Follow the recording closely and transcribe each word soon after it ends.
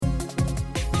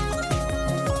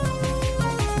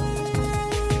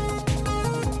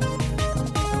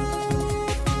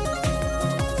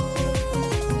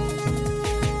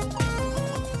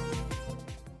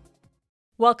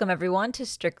Welcome, everyone, to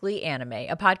Strictly Anime,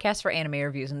 a podcast for anime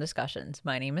reviews and discussions.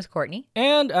 My name is Courtney.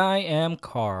 And I am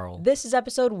Carl. This is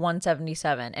episode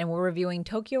 177, and we're reviewing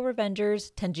Tokyo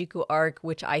Revengers Tenjiku Arc,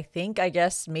 which I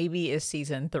guess, maybe is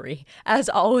season 3. As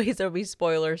always, there'll be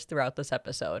spoilers throughout this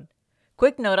episode.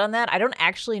 Quick note on that, I don't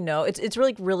actually know. It's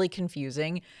really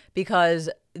confusing because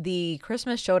the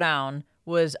Christmas Showdown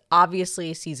was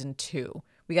obviously season 2.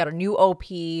 We got a new OP,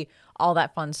 all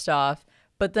that fun stuff.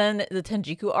 But then the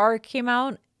Tenjiku arc came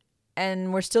out,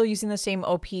 and we're still using the same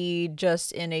OP,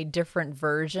 just in a different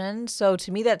version. So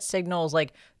to me, that signals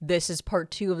like this is part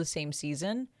 2 of the same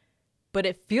season, but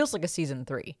it feels like a season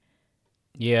 3.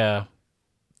 Yeah,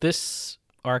 this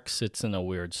arc sits in a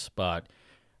weird spot.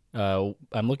 I'm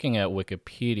looking at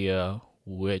Wikipedia,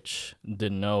 which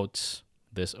denotes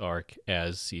this arc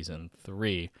as season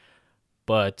 3.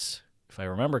 But if I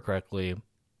remember correctly,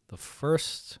 the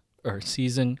first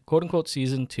season, quote unquote,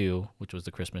 season 2, which was the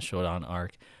Christmas Showdown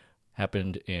arc,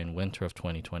 happened in winter of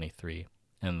 2023.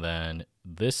 And then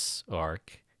this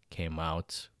arc came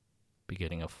out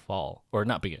beginning of fall, or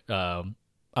not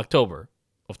October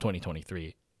of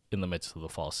 2023, in the midst of the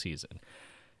fall season.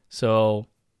 So,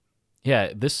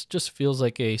 yeah, this just feels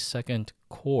like a second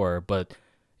core, but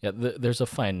yeah, there's a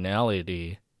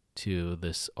finality to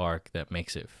this arc that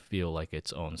makes it feel like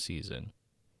its own season.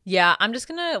 Yeah, I'm just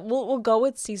we'll go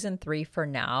with season 3 for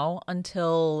now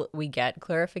until we get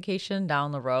clarification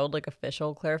down the road, like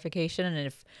official clarification.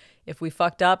 And if we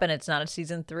fucked up and it's not a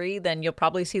season 3, then you'll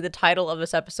probably see the title of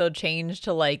this episode change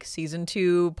to like season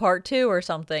 2 part 2 or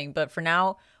something. But for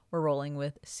now, we're rolling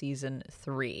with season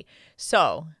 3.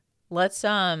 So let's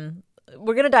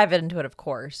we're gonna dive into it, of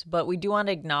course, but we do want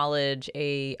to acknowledge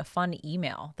a fun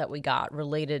email that we got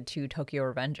related to Tokyo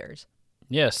Revengers.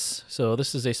 Yes, so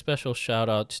this is a special shout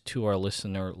out to our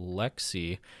listener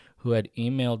Lexi, who had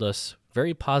emailed us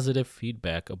very positive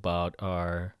feedback about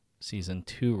our season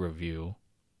 2 review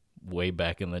way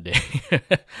back in the day.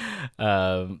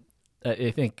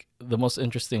 I think the most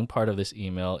interesting part of this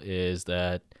email is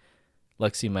that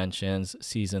Lexi mentions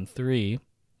season 3,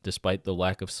 despite the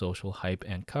lack of social hype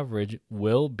and coverage,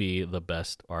 will be the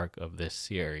best arc of this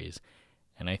series.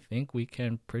 And I think we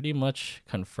can pretty much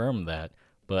confirm that.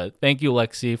 But thank you,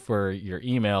 Lexi, for your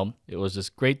email. It was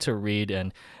just great to read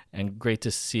and great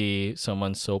to see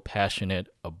someone so passionate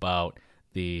about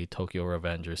the Tokyo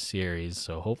Revengers series.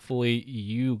 So hopefully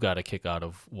you got a kick out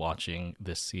of watching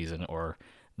this season or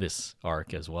this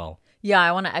arc as well. Yeah,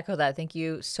 I want to echo that. Thank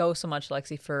you so much,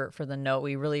 Lexi, for the note.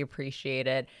 We really appreciate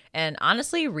it. And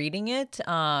honestly, reading it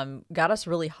got us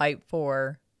really hyped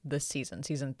for this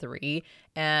season 3,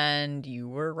 and you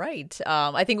were right.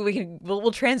 I think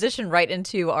we'll transition right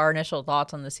into our initial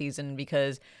thoughts on the season,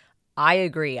 because I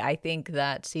agree. I think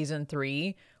that season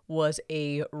 3 was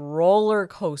a roller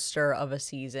coaster of a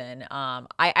season. I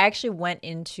actually went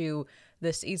into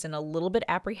this season a little bit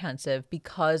apprehensive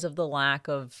because of the lack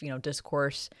of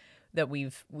discourse that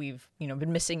we've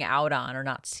been missing out on or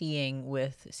not seeing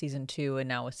with season 2 and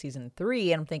now with season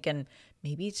 3. And I'm thinking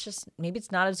maybe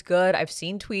it's not as good. I've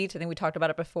seen tweets, I think we talked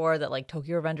about it before, that like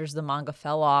Tokyo Revengers the manga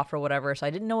fell off or whatever, so I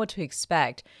didn't know what to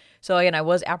expect. So again, I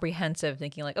was apprehensive,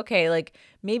 thinking like, okay, like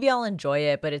maybe I'll enjoy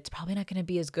it, but it's probably not going to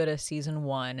be as good as season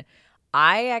 1.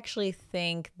 I actually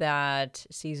think that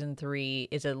season 3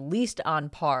 is at least on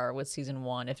par with season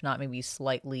 1, if not maybe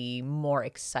slightly more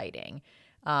exciting.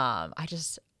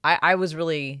 I was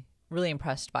really, really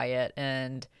impressed by it,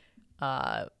 and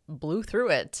blew through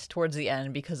it towards the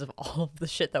end because of all of the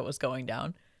shit that was going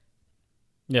down.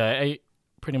 Yeah, I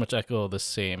pretty much echo the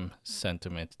same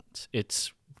sentiment.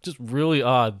 It's just really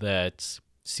odd that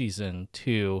season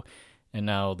 2 and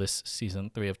now this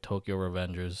season 3 of Tokyo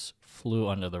Revengers flew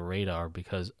under the radar,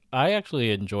 because I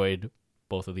actually enjoyed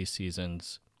both of these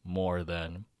seasons more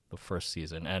than the first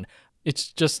season. And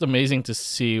it's just amazing to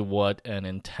see what an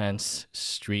intense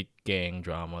street gang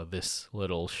drama this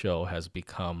little show has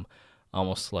become,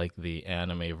 almost like the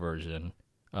anime version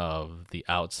of The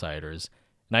Outsiders.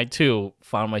 And I, too,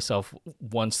 found myself,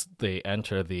 once they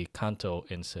enter the Kanto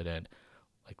incident,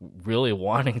 like really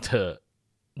wanting to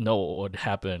know what would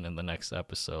happen in the next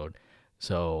episode.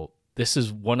 So this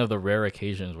is one of the rare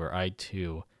occasions where I,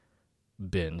 too,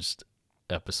 binged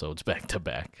episodes back to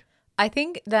back. I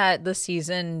think that the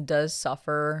season does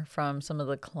suffer from some of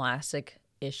the classic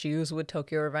issues with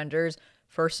Tokyo Revengers.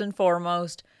 First and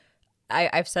foremost,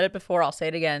 I've said it before, I'll say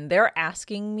it again. They're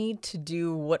asking me to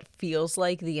do what feels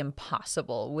like the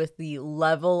impossible with the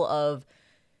level of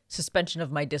suspension of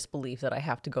my disbelief that I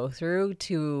have to go through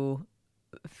to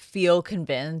feel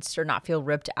convinced or not feel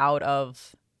ripped out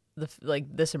of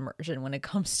this immersion when it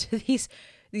comes to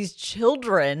these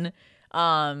children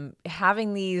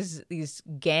having these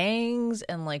gangs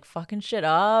and like fucking shit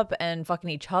up and fucking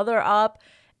each other up.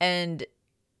 And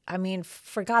I mean,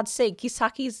 for God's sake,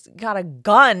 Kisaki's got a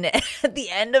gun at the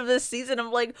end of this season.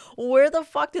 I'm like, where the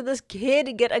fuck did this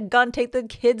kid get a gun? Take the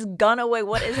kid's gun away.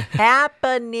 What is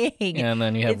happening? And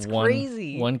then you have it's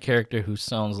crazy. one character who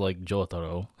sounds like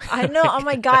Jotaro. I know. Oh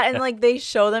my God. And like they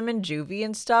show them in juvie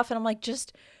and stuff. And I'm like,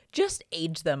 just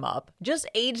age them up. Just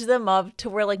age them up to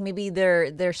where like maybe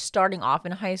they're starting off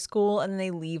in high school and then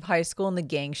they leave high school and the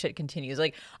gang shit continues.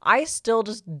 Like I still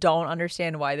just don't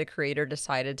understand why the creator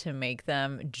decided to make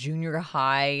them junior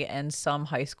high and some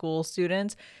high school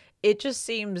students. It just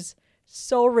seems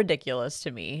so ridiculous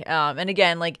to me. And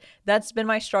again, like that's been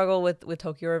my struggle with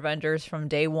Tokyo Revengers from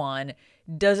day one.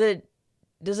 Does it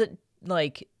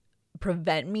like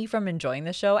prevent me from enjoying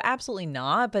the show? Absolutely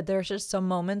not. But there's just some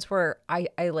moments where I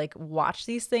like watch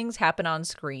these things happen on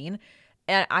screen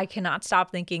and I cannot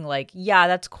stop thinking like, yeah,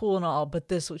 that's cool and all, but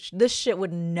this shit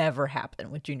would never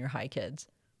happen with junior high kids.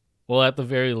 Well, at the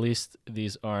very least,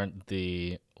 these aren't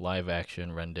the live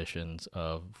action renditions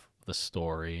of the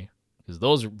story, because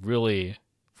those really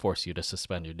force you to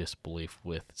suspend your disbelief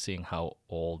with seeing how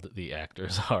old the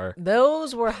actors are.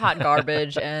 Those were hot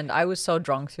garbage, and I was so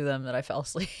drunk through them that I fell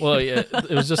asleep. Well, yeah,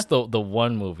 it was just the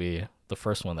one movie, the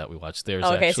first one that we watched. There's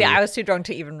okay, actually, see, I was too drunk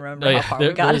to even remember how far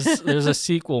we got. There's a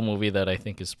sequel movie that I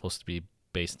think is supposed to be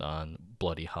based on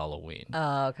Bloody Halloween.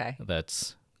 Oh, okay.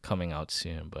 That's coming out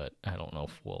soon, but I don't know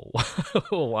if we'll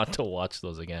want to watch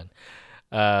those again.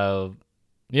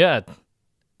 Yeah,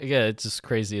 it's just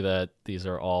crazy that these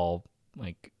are all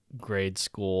like grade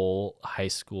school, high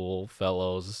school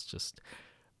fellows just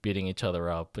beating each other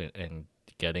up and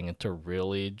getting into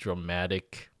really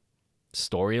dramatic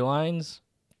storylines.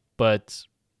 But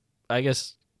I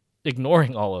guess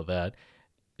ignoring all of that,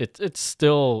 it's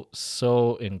still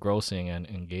so engrossing and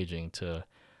engaging to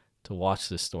watch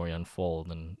this story unfold,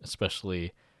 and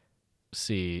especially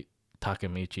see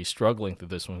Takemichi struggling through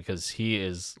this one because he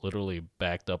is literally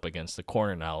backed up against the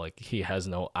corner now. Like he has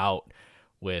no out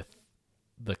with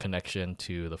the connection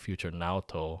to the future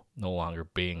Naoto no longer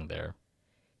being there.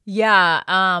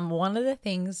 Yeah, one of the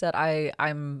things that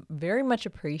I'm very much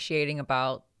appreciating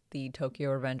about the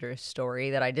Tokyo Revengers story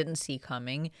that I didn't see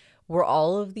coming were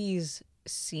all of these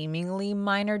seemingly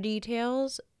minor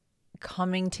details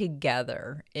coming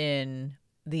together in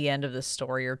the end of the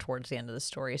story or towards the end of the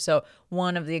story. So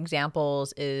one of the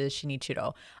examples is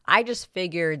Shinichiro. I just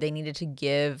figured they needed to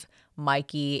give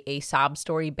Mikey a sob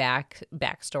story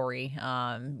backstory.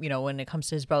 When it comes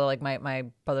to his brother, like my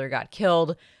brother got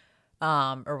killed,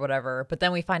 or whatever. But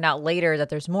then we find out later that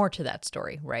there's more to that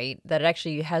story, right? That it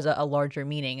actually has a larger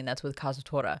meaning, and that's with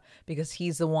Kazutora, because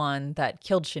he's the one that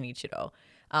killed Shinichiro.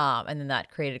 And then that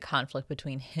created conflict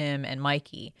between him and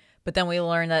Mikey. But then we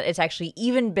learn that it's actually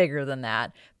even bigger than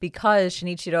that because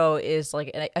Shinichiro is like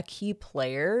a key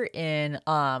player in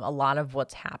a lot of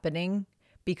what's happening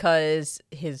because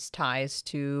his ties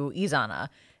to Izana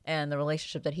and the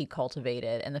relationship that he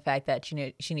cultivated and the fact that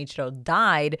Shinichiro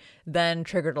died then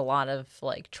triggered a lot of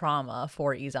like trauma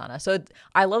for Izana. So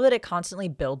I love that it constantly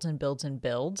builds and builds and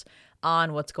builds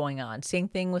on what's going on. Same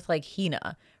thing with like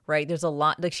Hina, right? There's a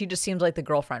lot, like she just seems like the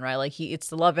girlfriend, right? Like it's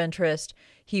the love interest.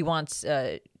 He wants,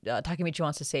 Takemichi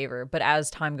wants to save her. But as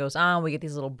time goes on, we get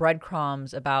these little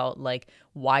breadcrumbs about like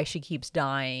why she keeps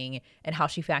dying and how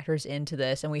she factors into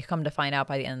this. And we come to find out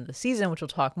by the end of the season, which we'll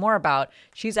talk more about,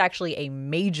 she's actually a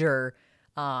major,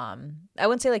 I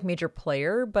wouldn't say like major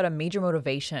player, but a major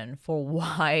motivation for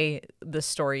why the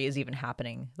story is even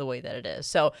happening the way that it is.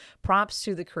 So props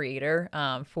to the creator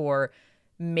for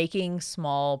making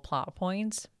small plot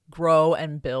points grow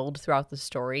and build throughout the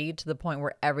story to the point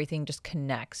where everything just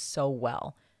connects so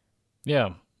well.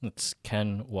 Yeah, it's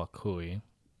Ken Wakui.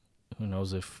 Who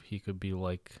knows if he could be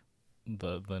like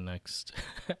the next,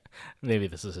 maybe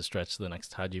this is a stretch, the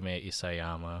next Hajime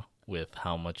Isayama with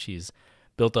how much he's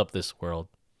built up this world.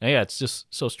 And yeah, it's just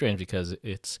so strange because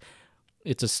it's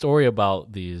a story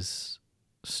about these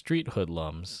street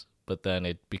hoodlums, but then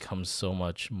it becomes so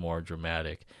much more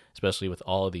dramatic, especially with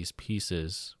all of these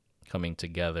pieces coming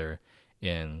together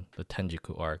in the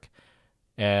Tenjiku arc.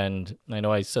 And I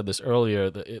know I said this earlier,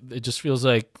 that it just feels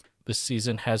like this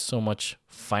season has so much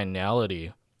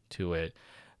finality to it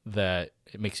that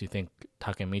it makes you think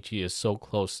Takemichi is so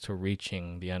close to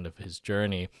reaching the end of his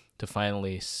journey to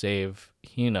finally save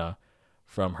Hina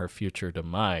from her future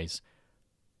demise.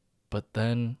 But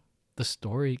then the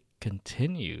story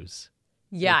continues.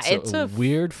 Yeah, it's a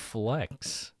weird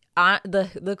flex.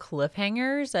 The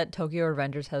cliffhangers that Tokyo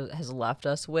Revengers has left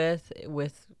us with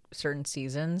certain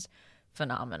seasons,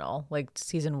 phenomenal. Like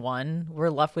season 1, we're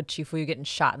left with Chifuyu getting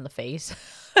shot in the face.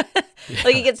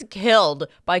 Like he Yeah. gets killed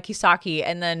by Kisaki,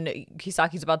 and then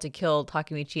Kisaki's about to kill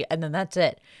Takemichi, and then that's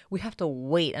it. We have to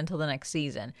wait until the next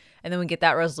season, and then we get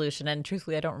that resolution. And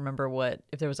truthfully, I don't remember what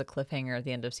if there was a cliffhanger at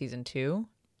the end of season 2.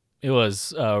 It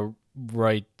was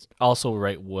right, also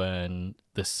right when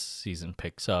this season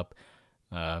picks up.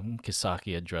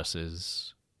 Kisaki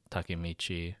addresses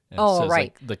Takemichi and Oh, says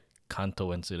right. like the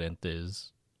Kanto incident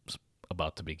is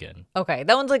about to begin. Okay,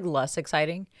 that one's like less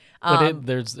exciting. But Um,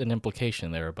 there's an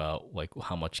implication there about like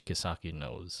how much Kisaki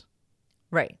knows.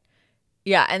 right.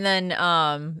 Yeah, and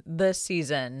then this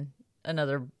season,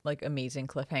 another like amazing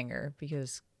cliffhanger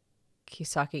because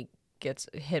Kisaki gets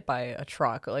hit by a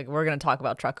truck. Like we're gonna talk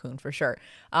about Truckhoon for sure.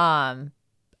 Um,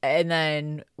 and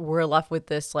then we're left with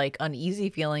this like uneasy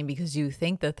feeling because you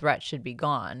think the threat should be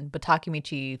gone, but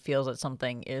Takemichi feels that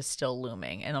something is still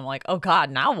looming, and I'm like, oh God,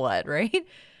 now what, right?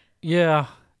 Yeah.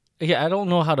 Yeah, I don't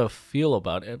know how to feel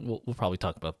about it. We'll probably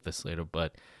talk about this later,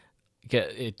 but yeah,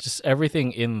 it just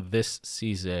everything in this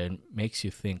season makes you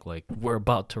think like we're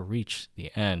about to reach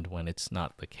the end when it's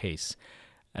not the case.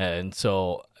 And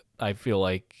so I feel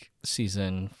like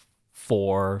season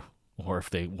 4, or if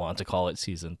they want to call it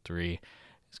season 3,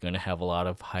 is going to have a lot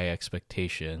of high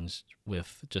expectations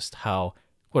with just how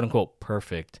quote unquote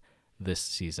perfect this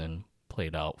season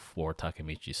played out for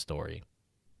Takemichi's story.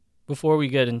 Before we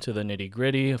get into the nitty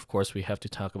gritty, of course, we have to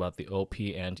talk about the OP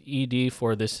and ED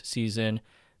for this season.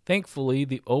 Thankfully,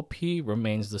 the OP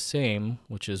remains the same,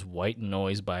 which is White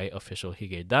Noise by Official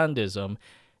Higedandism.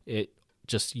 It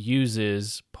just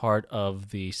uses part of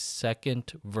the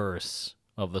second verse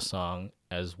of the song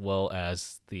as well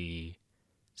as the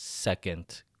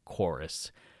second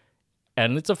chorus.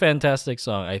 And it's a fantastic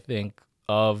song. I think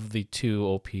of the two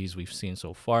OPs we've seen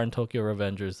so far in Tokyo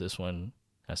Revengers, this one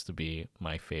has to be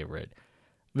my favorite.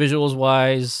 Visuals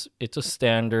wise, it's a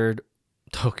standard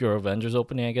Tokyo Revengers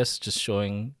opening, I guess, just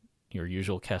showing your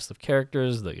usual cast of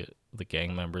characters, the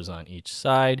gang members on each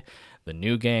side, the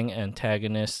new gang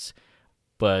antagonists.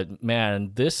 But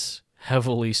man, this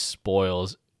heavily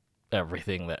spoils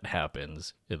everything that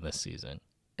happens in this season.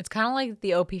 It's kind of like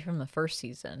the OP from the first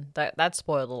season. That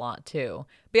spoiled a lot too.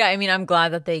 But yeah, I mean, I'm glad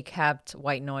that they kept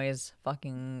White Noise.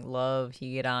 Fucking love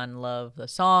Higedan, love the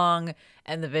song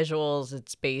and the visuals.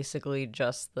 It's basically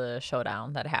just the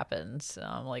showdown that happens.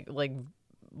 Like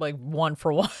one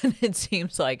for one. It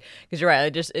seems like because you're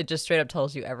right. It just straight up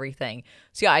tells you everything.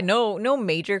 So yeah, I know no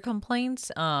major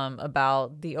complaints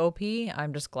about the OP.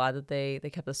 I'm just glad that they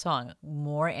kept the song.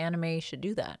 More anime should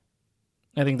do that.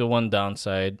 I think the one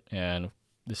downside, and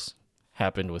this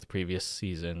happened with previous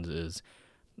seasons, is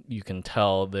you can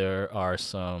tell there are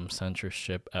some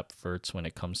censorship efforts when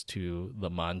it comes to the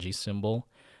manji symbol.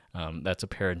 That's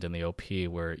apparent in the OP,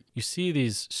 where you see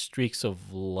these streaks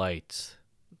of light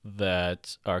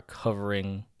that are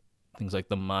covering things like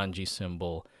the manji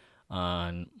symbol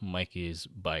on Mikey's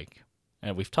bike.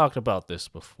 And we've talked about this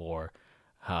before,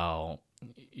 how,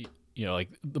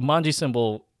 like the manji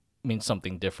symbol means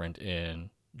something different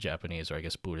in Japanese or I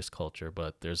guess Buddhist culture,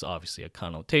 but there's obviously a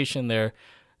connotation there.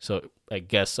 So I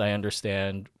guess I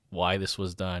understand why this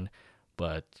was done,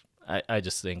 but I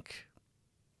just think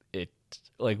it,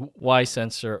 like, why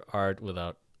censor art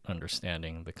without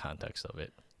understanding the context of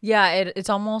it? Yeah, it's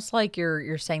almost like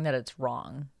you're saying that it's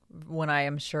wrong. When I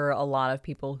am sure a lot of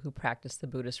people who practice the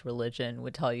Buddhist religion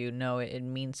would tell you, no, it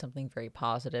means something very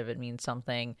positive. It means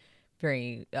something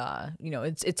very,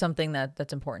 it's something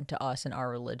that's important to us in our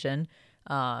religion.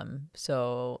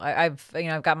 So I've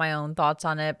got my own thoughts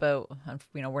on it, but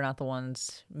we're not the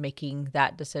ones making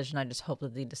that decision. I just hope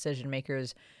that the decision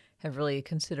makers have really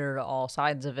considered all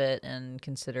sides of it and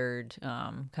considered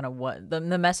kind of what the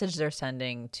message they're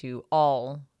sending to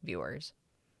all viewers.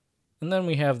 And then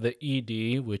we have the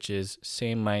ED, which is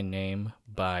Say My Name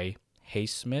by Hey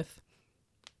Smith.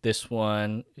 This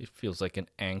one, it feels like an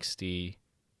angsty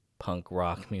punk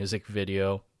rock music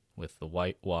video with the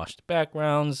whitewashed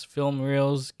backgrounds, film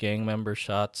reels, gang member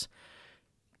shots.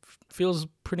 Feels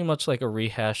pretty much like a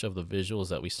rehash of the visuals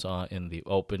that we saw in the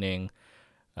opening.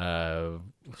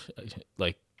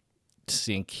 Like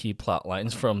seeing key plot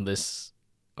lines from this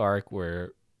arc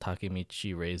where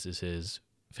Takemichi raises his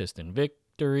fist in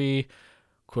victory,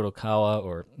 Kurokawa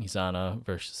or Izana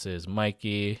versus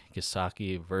Mikey,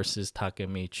 Kisaki versus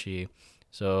Takemichi.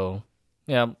 So,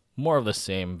 yeah, more of the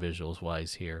same visuals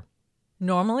wise here.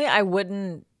 Normally, I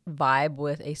wouldn't vibe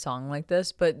with a song like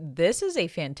this, but this is a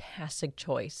fantastic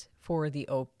choice for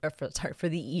for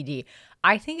the ED.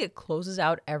 I think it closes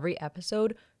out every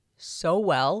episode so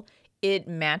well. it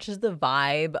matches the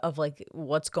vibe of like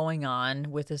what's going on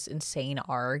with this insane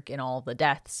arc and all the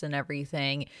deaths and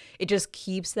everything. It just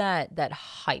keeps that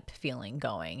hype feeling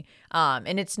going.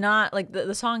 And it's not like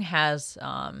the song has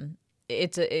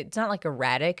it's not like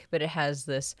erratic, but it has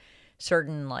this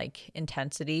certain like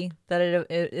intensity that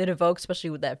it evokes, especially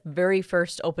with that very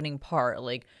first opening part.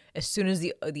 Like as soon as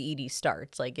the ED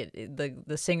starts, like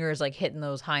the singer is like hitting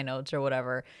those high notes or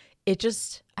whatever. It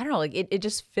just, I don't know, like it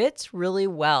just fits really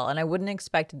well, and I wouldn't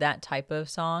expect that type of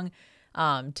song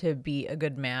to be a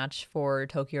good match for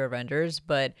Tokyo Revengers,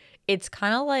 but it's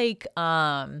kind of like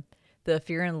the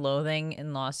Fear and Loathing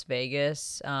in Las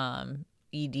Vegas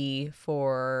ED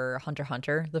for Hunter x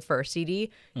Hunter, the first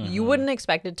CD. You Mm-hmm. wouldn't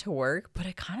expect it to work, but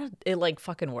it like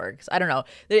fucking works. I don't know.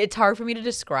 It's hard for me to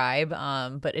describe,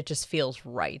 but it just feels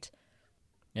right.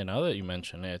 Yeah, now that you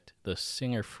mention it, the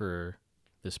singer for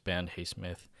this band, Hey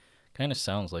Smith, kind of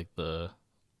sounds like the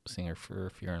singer for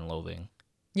Fear and Loathing.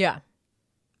 Yeah.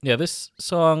 Yeah, this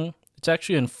song, it's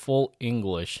actually in full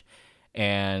English,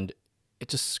 and it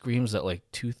just screams that like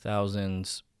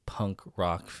 2000s punk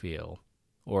rock feel,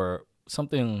 or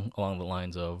something along the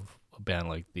lines of a band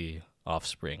like The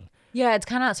Offspring. Yeah, it's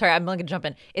kind of sorry, I'm gonna jump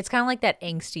in. It's kind of like that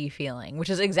angsty feeling, which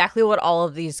is exactly what all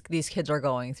of these kids are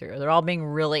going through. They're all being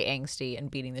really angsty and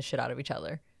beating the shit out of each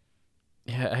other.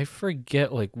 Yeah, I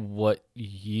forget like what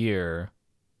year,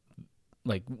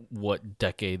 like what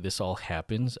decade this all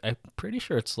happens. I'm pretty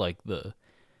sure it's like the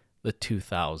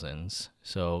 2000s.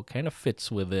 So kind of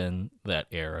fits within that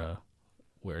era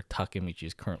where Takemichi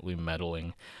is currently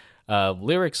meddling.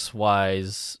 Lyrics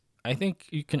wise, I think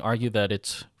you can argue that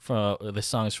it's from the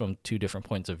song is from two different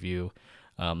points of view.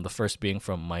 The first being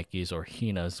from Mikey's or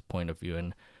Hina's point of view,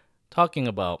 and talking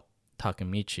about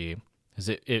Takemichi, is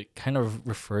it kind of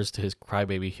refers to his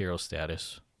crybaby hero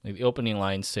status. Like the opening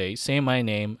lines say my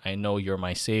name, I know you're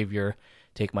my savior.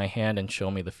 Take my hand and show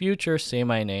me the future. Say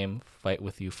my name, fight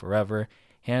with you forever.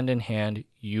 Hand in hand,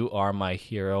 you are my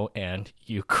hero, and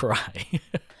you cry.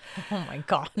 Oh my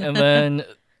god. And then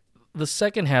the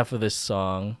second half of this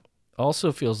song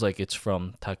also feels like it's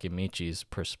from Takemichi's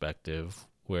perspective,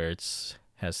 where it's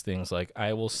has things like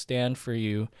I will stand for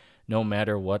you no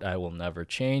matter what. I will never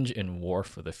change in war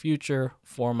for the future,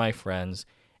 for my friends,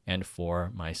 and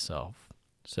for myself.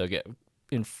 So again,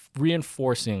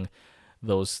 reinforcing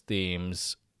those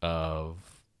themes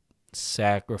of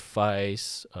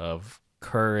sacrifice, of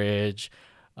courage,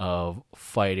 of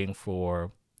fighting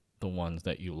for the ones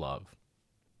that you love.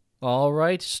 All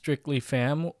right, Strictly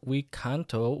fam, we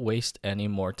can't waste any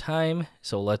more time,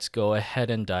 so let's go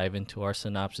ahead and dive into our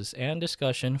synopsis and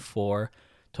discussion for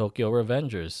Tokyo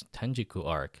Revengers Tenjiku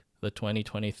Arc, the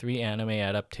 2023 anime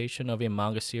adaptation of a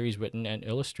manga series written and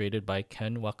illustrated by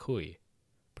Ken Wakui.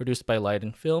 Produced by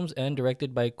Leiden Films and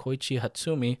directed by Koichi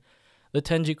Hatsumi, the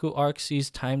Tenjiku arc sees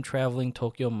time-traveling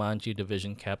Tokyo Manji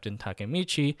Division Captain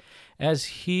Takemichi as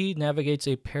he navigates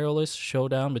a perilous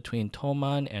showdown between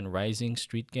Toman and rising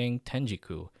street gang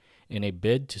Tenjiku in a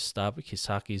bid to stop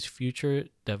Kisaki's future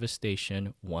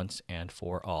devastation once and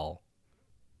for all.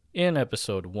 In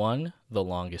Episode 1, The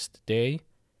Longest Day,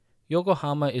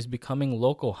 Yokohama is becoming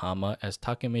Lokohama as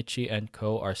Takemichi and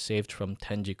co. are saved from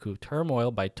Tenjiku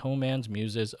turmoil by Toman's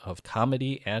muses of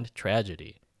comedy and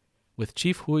tragedy. With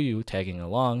Chief Huyu tagging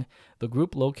along, the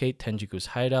group locate Tenjiku's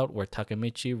hideout where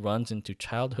Takemichi runs into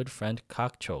childhood friend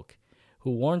Cockchoke, who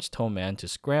warns Toman to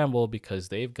scramble because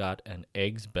they've got an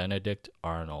Eggs Benedict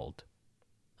Arnold.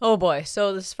 Oh boy.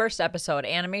 So this first episode,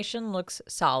 animation looks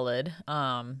solid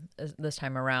this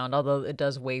time around, although it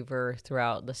does waver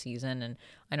throughout the season. And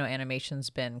I know animation's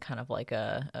been kind of like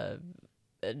an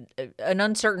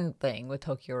uncertain thing with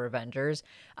Tokyo Revengers.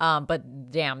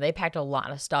 But damn, they packed a lot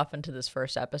of stuff into this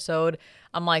first episode.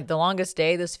 I'm like, The Longest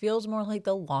Day, this feels more like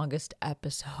the longest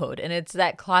episode. And it's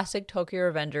that classic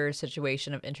Tokyo Revengers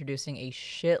situation of introducing a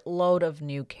shitload of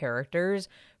new characters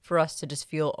for us to just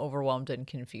feel overwhelmed and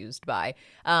confused by.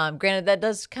 Granted, that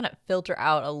does kind of filter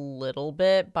out a little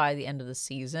bit by the end of the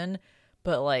season.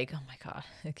 But like, oh my God,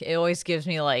 it always gives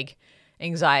me like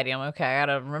anxiety. I'm like, okay, I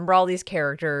gotta remember all these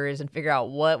characters and figure out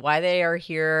why they are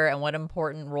here and what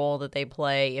important role that they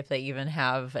play, if they even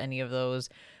have any of those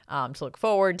to look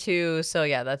forward to. So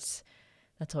yeah, that's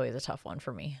always a tough one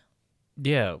for me.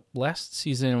 Yeah, last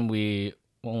season we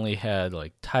only had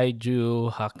like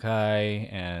Taiju,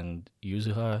 Hakai, and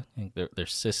Yuzuha, I think their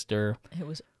sister. It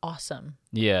was awesome.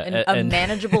 Yeah, And a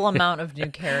manageable amount of new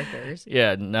characters.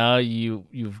 yeah. Now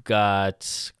you've got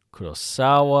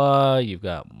Kurosawa, you've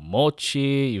got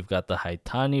Mochi, you've got the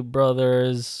Haitani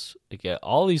brothers. Like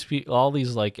all these all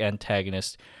these like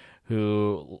antagonists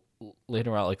who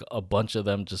later on like a bunch of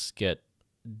them just get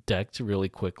decked really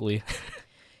quickly.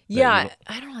 that you Yeah,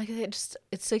 I don't know. Like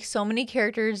it's like so many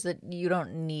characters that you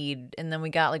don't need, and then we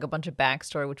got like a bunch of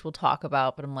backstory, which we'll talk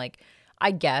about. But I'm like,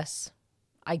 I guess,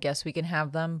 I guess we can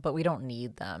have them, but we don't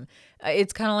need them.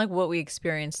 It's kind of like what we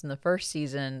experienced in the first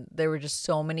season. There were just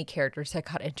so many characters that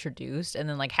got introduced, and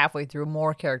then like halfway through,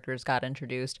 more characters got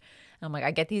introduced. And I'm like,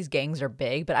 I get these gangs are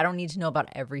big, but I don't need to know about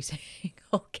every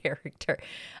single character.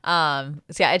 So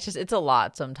yeah, it's a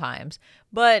lot sometimes,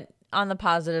 but on the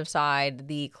positive side,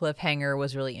 the cliffhanger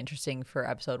was really interesting for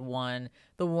episode 1.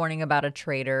 The warning about a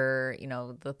traitor,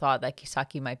 the thought that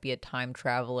Kisaki might be a time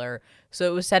traveler. So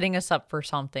it was setting us up for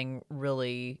something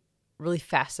really, really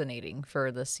fascinating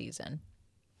for this season.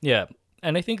 Yeah,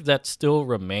 and I think that still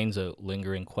remains a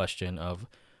lingering question of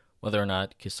whether or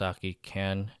not Kisaki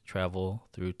can travel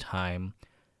through time.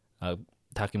 Uh,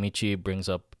 Takemichi brings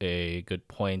up a good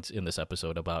point in this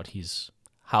episode about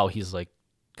how he's like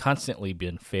constantly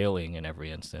been failing in every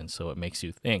instance. So it makes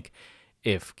you think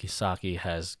if Kisaki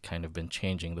has kind of been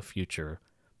changing the future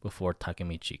before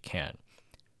Takemichi can.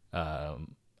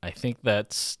 I think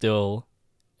that's still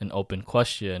an open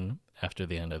question after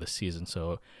the end of the season.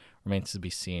 So it remains to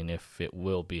be seen if it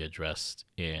will be addressed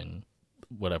in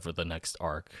whatever the next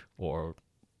arc or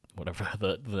whatever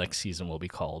the next season will be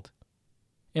called.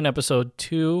 In episode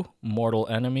 2, Mortal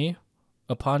Enemy,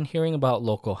 upon hearing about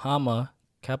Yokohama,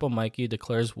 Kappa Mikey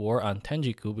declares war on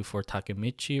Tenjiku before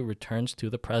Takemichi returns to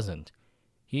the present.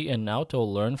 He and Naoto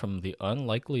learn from the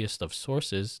unlikeliest of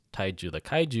sources, Taiju the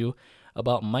Kaiju,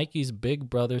 about Mikey's big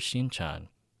brother Shinchan,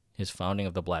 his founding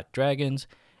of the Black Dragons,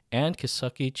 and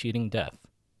Kisaki cheating death,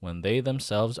 when they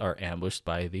themselves are ambushed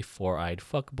by the four-eyed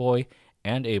fuckboy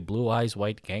and a blue-eyes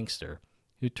white gangster,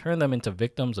 who turn them into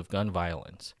victims of gun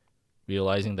violence.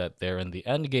 Realizing that they're in the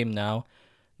endgame now,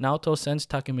 Naoto sends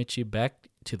Takemichi back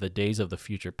to the days of the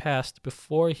future past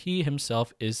before he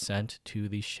himself is sent to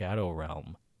the Shadow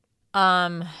Realm.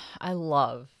 I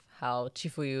love how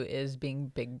Chifuyu is being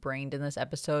big brained in this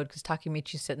episode because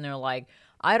Takemichi's sitting there like,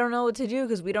 I don't know what to do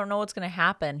because we don't know what's going to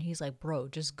happen. He's like, bro,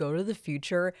 just go to the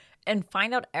future and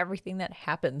find out everything that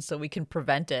happens so we can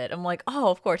prevent it. I'm like, oh,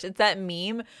 of course. It's that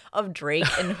meme of Drake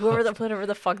and whatever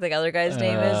the fuck the other guy's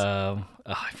name is.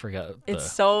 I forgot.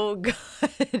 It's so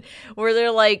good. Where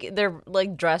they're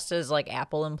like dressed as like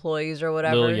Apple employees or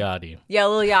whatever. Lil Yachty. Yeah,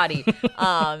 Lil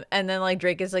Yachty. And then like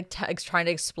Drake is like trying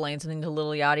to explain something to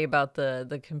Lil Yachty about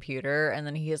the computer, and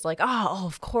then he is like, oh,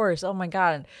 of course, oh my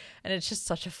god, and it's just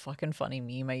such a fucking funny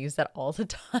meme. I use that all the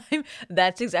time.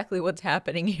 That's exactly what's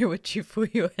happening here with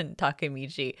Chifuyu and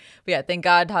Takemichi. But yeah, thank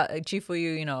God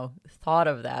Chifuyu, thought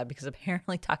of that because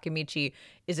apparently Takemichi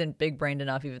isn't big brained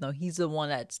enough, even though he's the one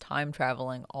that's time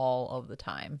traveling all of the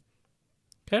time.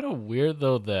 Kind of weird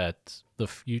though that the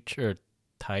future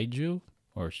Taiju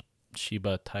or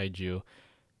Shiba Taiju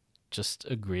just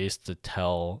agrees to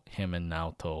tell him and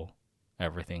Naoto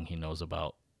everything he knows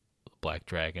about Black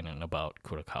Dragon and about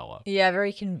Kurakawa. Yeah,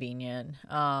 very convenient.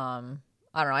 I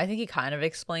don't know. I think he kind of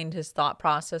explained his thought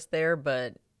process there,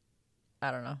 but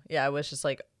I don't know. Yeah, it was just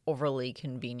like overly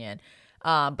convenient.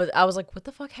 But I was like, what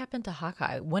the fuck happened to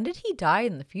Hawkeye? When did he die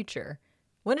in the future?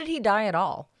 When did he die at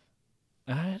all?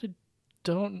 I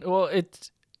don't. Well,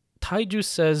 Taiju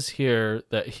says here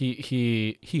that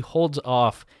he holds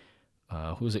off.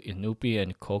 Who's it? Inupi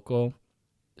and Koko.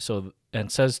 So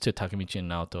and says to Takemichi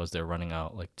and Naoto as they're running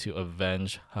out, like to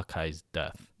avenge Hakkai's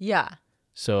death. Yeah.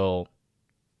 So,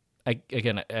 I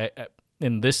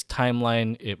in this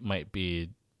timeline, it might be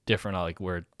different. Like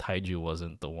where Taiju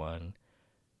wasn't the one.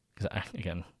 Because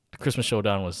again, Christmas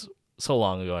Showdown was so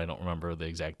long ago, I don't remember the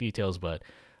exact details, but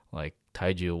like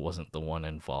Taiju wasn't the one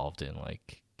involved in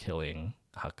like killing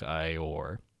Hakkai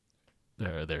or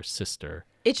their sister.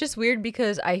 It's just weird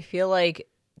because I feel like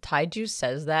Taiju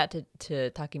says that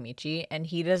to Takemichi and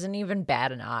he doesn't even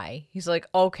bat an eye. He's like,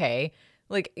 okay.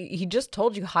 Like, he just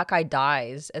told you Hawkeye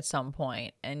dies at some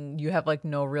point and you have like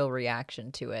no real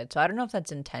reaction to it. So I don't know if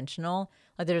that's intentional.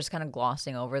 Like they're just kind of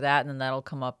glossing over that and then that'll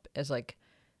come up as like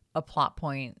a plot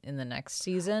point in the next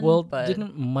season. Well, but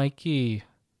didn't Mikey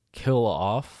kill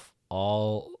off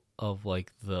all of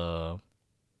like the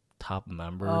top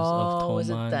members of Toman? Was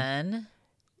it then?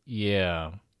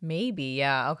 Yeah. Maybe,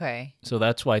 yeah, okay. So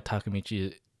that's why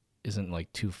Takemichi isn't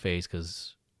like two-faced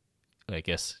because I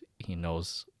guess he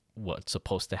knows what's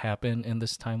supposed to happen in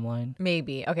this timeline.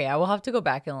 Maybe. Okay, I will have to go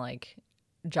back and like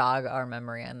jog our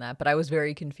memory on that, but I was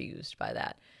very confused by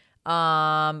that.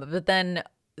 But then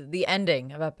the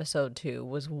ending of episode 2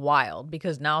 was wild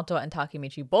because Naoto and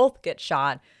Takemichi both get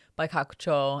shot by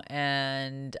Kakucho,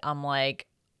 and I'm like,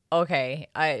 okay,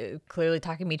 clearly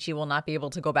Takemichi will not be able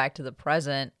to go back to the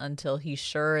present until he's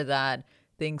sure that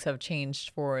things have changed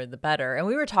for the better. And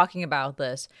we were talking about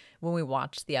this when we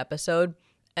watched the episode.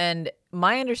 And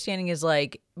my understanding is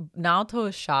like Naoto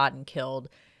is shot and killed.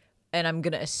 And I'm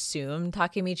going to assume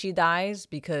Takemichi dies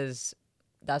because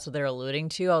that's what they're alluding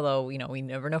to. Although, we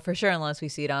never know for sure unless we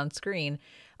see it on screen.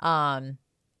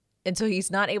 And so he's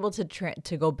not able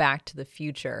to go back to the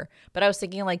future. But I was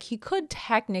thinking, like, he could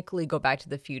technically go back to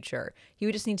the future. He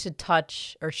would just need to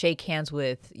touch or shake hands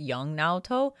with young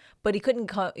Naoto. But he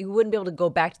wouldn't be able to go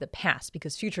back to the past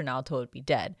because future Naoto would be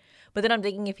dead. But then I'm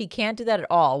thinking if he can't do that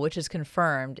at all, which is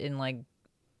confirmed in, like,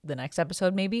 the next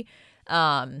episode maybe,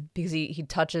 because he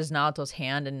touches Naoto's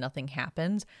hand and nothing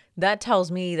happens, that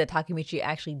tells me that Takemichi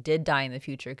actually did die in the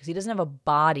future because he doesn't have a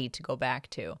body to go back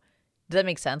to. Does that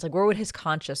make sense? Like, where would his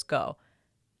conscious go?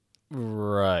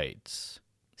 Right.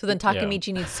 So then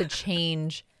Takemichi needs to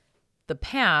change the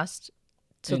past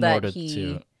so that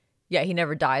he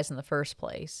never dies in the first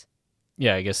place.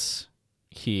 Yeah, I guess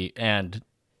he and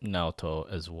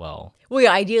Naoto as well. Well,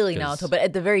 yeah, ideally Naoto, but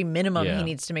at the very minimum, he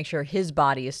needs to make sure his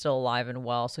body is still alive and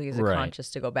well, so he has a conscious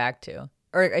to go back to,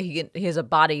 or he has a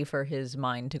body for his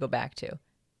mind to go back to.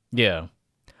 Yeah,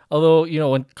 although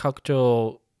when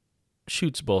Kakuto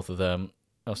shoots both of them,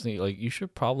 I was thinking, like, you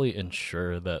should probably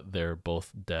ensure that they're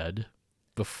both dead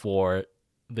before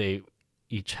they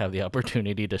each have the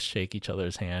opportunity to shake each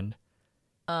other's hand.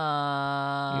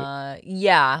 Yeah.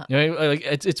 Like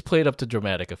it's played up to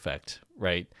dramatic effect,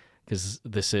 right? Because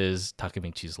this is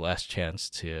Takemichi's last chance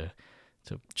to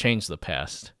change the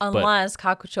past. Unless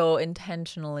Kakuto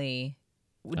intentionally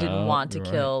didn't want to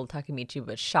kill Takemichi,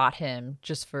 but shot him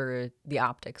just for the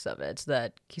optics of it, so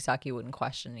that Kisaki wouldn't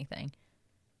question anything.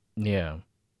 Yeah.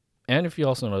 And if you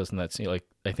also notice in that scene, like,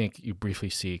 I think you briefly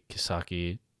see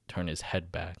Kisaki turn his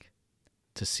head back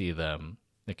to see them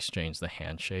exchange the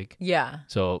handshake. Yeah.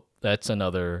 So that's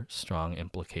another strong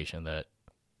implication that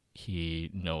he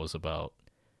knows about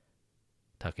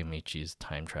Takemichi's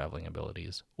time traveling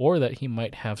abilities, or that he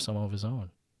might have some of his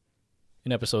own.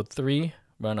 In episode 3,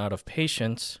 Run Out of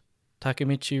Patience,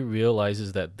 Takemichi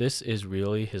realizes that this is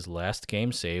really his last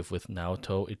game save with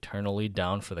Naoto eternally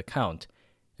down for the count,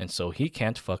 and so he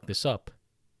can't fuck this up.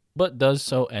 But does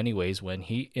so anyways when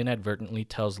he inadvertently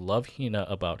tells Love Hina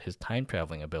about his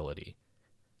time-traveling ability.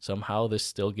 Somehow this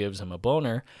still gives him a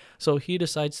boner, so he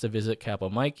decides to visit Kappa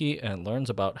Mikey and learns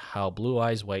about how Blue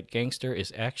Eyes White Gangster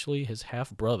is actually his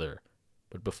half-brother.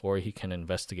 But before he can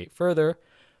investigate further,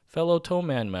 fellow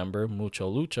Toeman member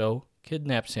Mucho Lucho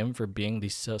kidnaps him for being the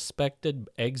suspected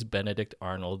Eggs Benedict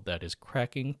Arnold that is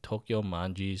cracking Tokyo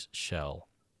Manji's shell.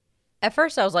 At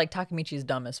first, I was like, Takemichi's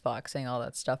dumb as fuck, saying all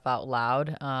that stuff out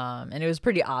loud. And it was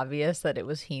pretty obvious that it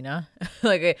was Hina.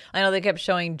 Like, I know they kept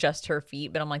showing just her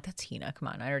feet, but I'm like, that's Hina. Come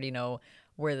on, I already know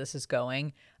where this is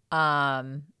going.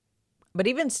 But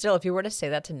even still, if you were to say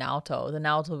that to Naoto, the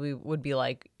Naoto would be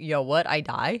like, yo, what? I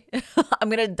die? I'm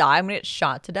going to die. I'm going to get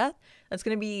shot to death? That's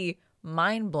going to be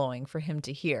mind-blowing for him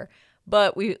to hear.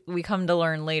 But we come to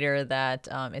learn later that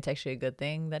it's actually a good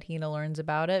thing that Hina learns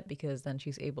about it, because then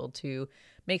she's able to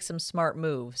make some smart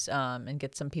moves and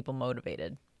get some people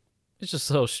motivated. It's just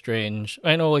so strange.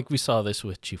 I know, like, we saw this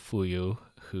with Chifuyu,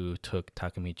 who took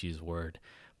Takemichi's word,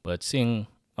 but seeing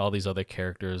all these other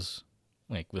characters,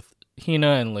 like with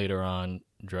Hina and later on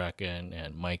Draken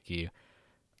and Mikey,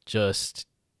 just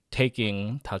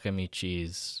taking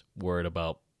Takemichi's word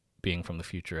about being from the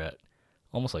future at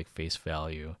almost like face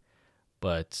value.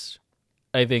 But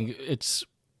I think it's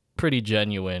pretty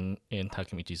genuine in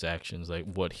Takemichi's actions. Like,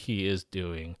 what he is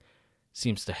doing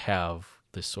seems to have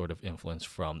this sort of influence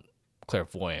from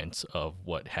clairvoyance of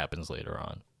what happens later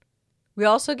on. We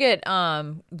also get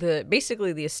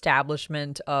the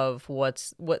establishment of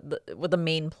what the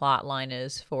main plot line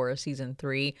is for season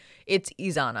 3. It's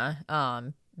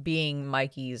Izana being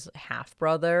Mikey's half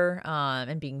brother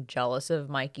and being jealous of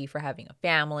Mikey for having a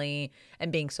family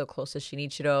and being so close to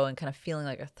Shinichiro and kind of feeling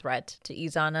like a threat to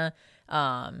Izana.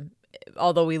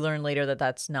 Although we learn later that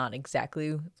that's not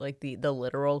exactly like the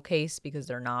literal case, because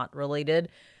they're not related.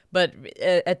 But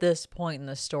at this point in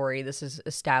the story, this is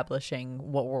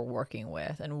establishing what we're working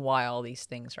with and why all these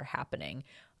things are happening.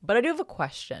 But I do have a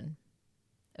question,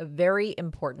 a very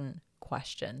important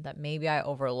question that maybe I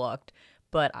overlooked,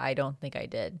 but I don't think I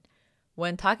did.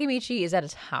 When Takemichi is at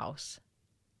his house,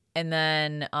 and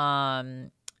then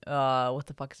what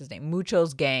the fuck is his name?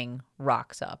 Mucho's gang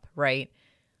rocks up, right?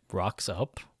 Rocks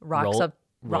up? Rolls up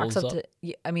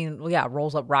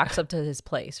to his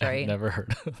place, right? I've never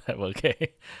heard of that.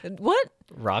 Okay. What?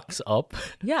 Rocks up?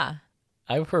 Yeah.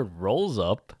 I've heard rolls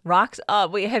up. Rocks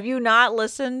up. Wait, have you not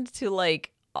listened to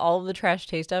like all of the Trash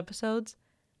Taste episodes?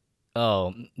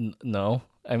 Oh, no.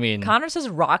 I mean, Connor says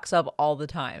rocks up all the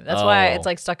time. That's why it's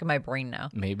like stuck in my brain now.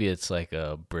 Maybe it's like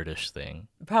a British thing.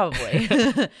 Probably.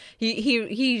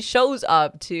 He shows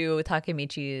up to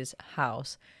Takemichi's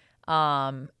house,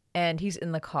 and he's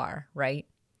in the car, right?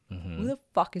 Who the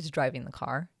fuck is driving the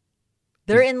car?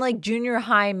 They're in like junior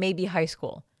high, maybe high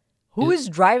school. Who is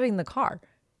driving the car?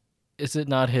 Is it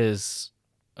not his,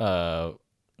 I'll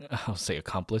say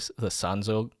accomplice, the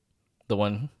Sanzo, the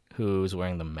one who's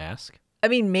wearing the mask? I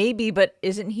mean, maybe, but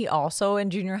isn't he also in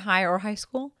junior high or high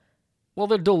school? Well,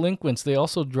 they're delinquents. They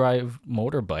also ride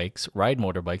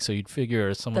motorbikes, so you'd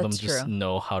figure some of them just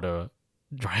know how to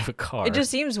drive a car. It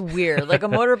just seems weird. Like a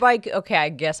motorbike, okay, I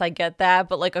guess I get that,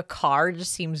 but like a car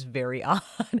just seems very odd.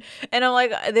 And I'm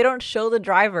like, they don't show the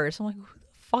driver. So I'm like, who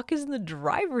the fuck is in the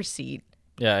driver's seat?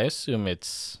 Yeah, I assume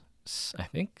I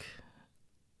think,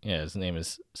 his name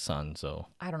is Sanzo.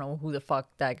 I don't know who the fuck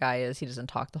that guy is. He doesn't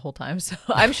talk the whole time. So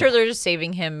I'm sure they're just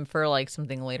saving him for like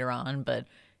something later on. But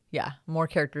yeah, more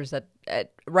characters that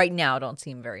right now don't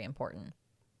seem very important.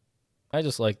 I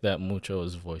just like that Mucho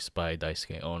is voiced by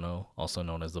Daisuke Ono, also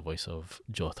known as the voice of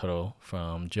Jotaro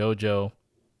from JoJo,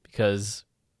 because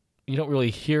you don't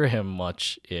really hear him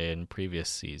much in previous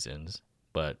seasons,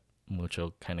 but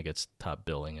Mucho kind of gets top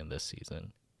billing in this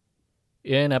season.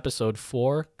 In episode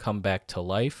 4, Come Back to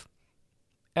Life,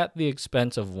 at the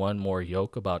expense of one more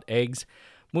yoke about eggs,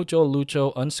 Mucho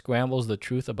Lucho unscrambles the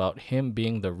truth about him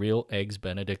being the real Eggs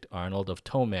Benedict Arnold of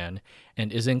Toman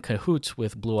and is in cahoots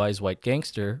with Blue Eyes White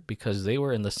Gangster because they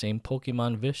were in the same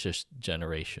Pokemon Vicious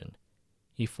generation.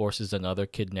 He forces another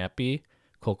kidnappee,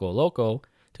 Coco Loco,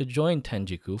 to join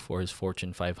Tenjiku for his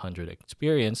Fortune 500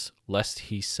 experience, lest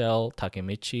he sell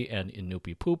Takemichi and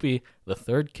Inupi Poopy, the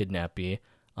third kidnappee,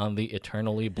 on the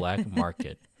eternally black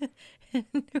market.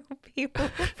 Inupi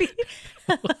Poopy.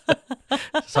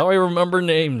 That's how I remember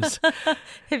names.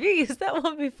 Have you used that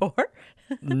one before?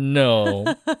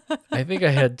 No. I think I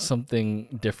had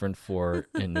something different for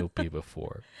Inupi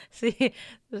before. See,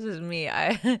 this is me.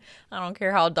 I don't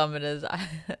care how dumb it is.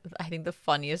 I think the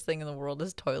funniest thing in the world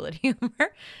is toilet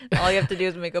humor. All you have to do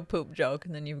is make a poop joke,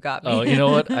 and then you've got me. Oh, you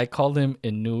know what? I called him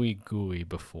Inui Gooey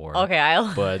before. Okay, I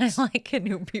like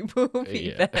Inupi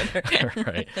Poopy better.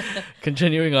 Right.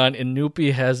 Continuing on,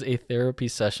 Inupi has a therapy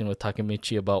session with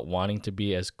Takemichi about wanting to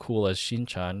be as cool as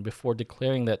Shin-chan before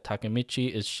declaring that Takemichi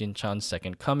is Shin-chan's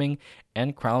second coming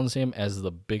and crowns him as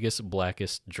the biggest,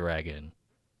 blackest dragon.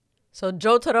 So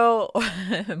Jotaro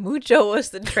Mucho was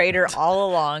the traitor all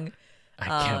along. I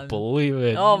can't believe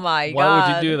it. Oh my God. Why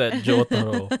would you do that,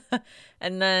 Jotaro?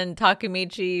 And then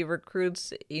Takemichi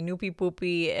recruits Inupi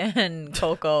Poopy and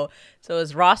Coco. So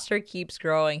his roster keeps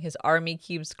growing. His army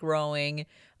keeps growing.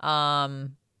 But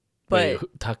Wait,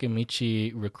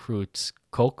 Takemichi recruits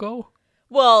Coco?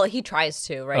 Well, he tries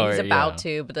to, right? Oh, He's about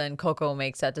to, but then Coco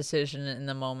makes that decision in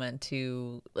the moment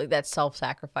to, like, that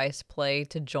self-sacrifice play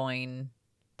to join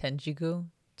Tenjiku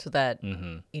so that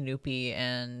Inupi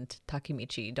and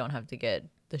Takemichi don't have to get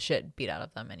the shit beat out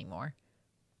of them anymore.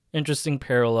 Interesting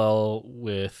parallel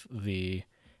with the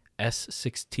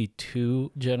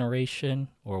S62 generation,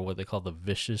 or what they call the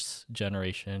Vicious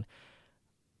generation,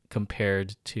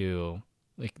 compared to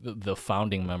like the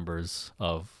founding members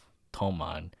of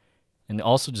Toman. And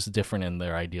also just different in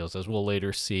their ideals, as we'll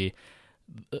later see.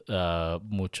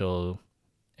 Mucho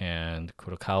and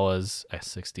Kurokawa's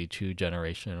S62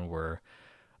 generation were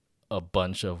a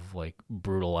bunch of like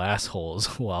brutal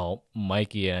assholes, while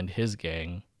Mikey and his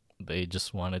gang, they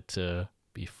just wanted to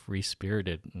be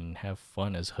free-spirited and have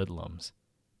fun as hoodlums.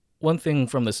 One thing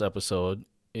from this episode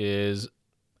is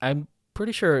I'm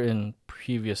pretty sure in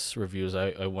previous reviews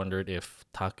I wondered if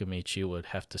Takemichi would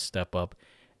have to step up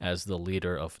as the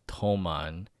leader of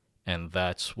Toman, and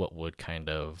that's what would kind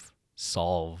of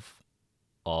solve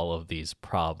all of these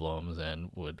problems and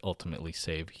would ultimately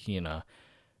save Hina.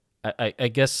 I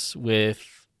guess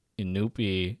with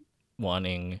Inupi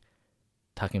wanting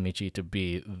Takemichi to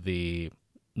be the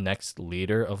next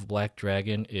leader of Black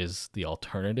Dragon is the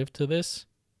alternative to this.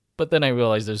 But then I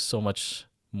realized there's so much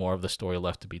more of the story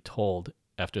left to be told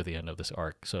after the end of this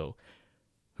arc, so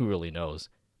who really knows?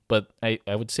 But I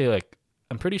would say, like,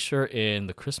 I'm pretty sure in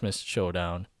the Christmas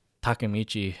showdown,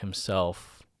 Takemichi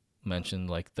himself mentioned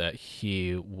like that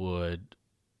he would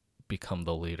become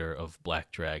the leader of Black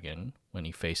Dragon when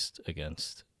he faced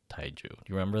against Taiju. Do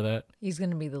you remember that? He's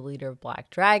going to be the leader of Black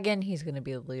Dragon. He's going to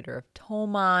be the leader of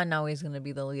Toman. Now he's going to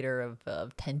be the leader of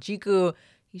Tenjiku.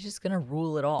 He's just going to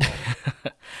rule it all.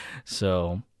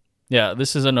 So, yeah,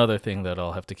 this is another thing that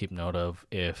I'll have to keep note of.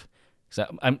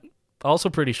 I'm also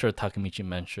pretty sure Takemichi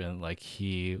mentioned like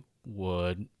he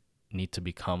would need to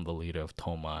become the leader of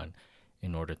Toman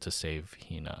in order to save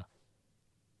Hina.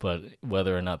 but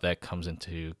whether or not that comes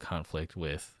into conflict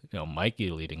with Mikey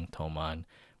leading Toman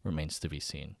remains to be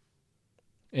seen.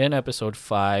 In episode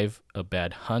 5, A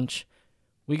Bad Hunch,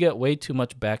 we get way too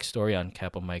much backstory on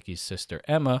Kappa Mikey's sister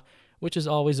Emma, which is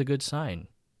always a good sign.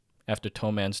 After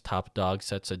Toman's top dog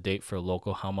sets a date for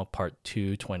Yokohama Part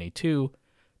 222,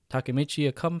 Takemichi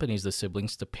accompanies the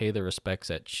siblings to pay their respects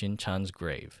at Shin-chan's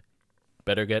grave.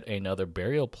 Better get another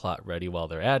burial plot ready while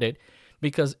they're at it,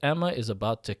 because Emma is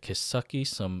about to Kisaki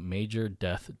some major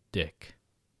death dick.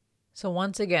 So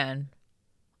once again,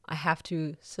 I have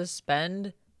to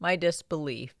suspend my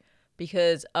disbelief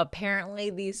because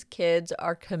apparently these kids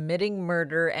are committing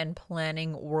murder and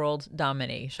planning world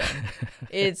domination.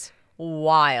 It's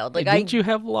wild. Like, didn't you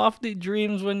have lofty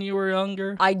dreams when you were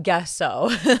younger? I guess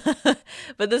so.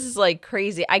 But this is like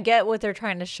crazy. I get what they're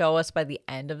trying to show us by the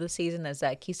end of the season is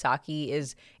that Kisaki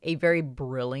is a very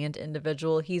brilliant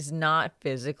individual. He's not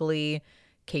physically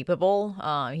capable.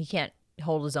 He can't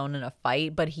hold his own in a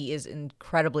fight, but he is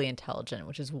incredibly intelligent,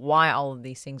 which is why all of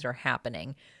these things are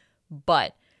happening.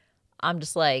 But I'm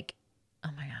just like, oh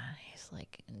my God, he's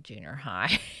like in junior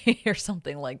high or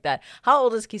something like that. How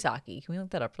old is Kisaki? Can we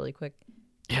look that up really quick?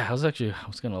 Yeah, I was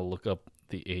going to look up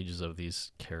the ages of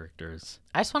these characters.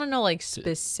 I just want to know, like,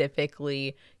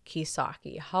 specifically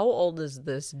Kisaki. How old is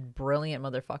this brilliant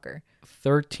motherfucker?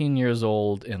 13 years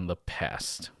old in the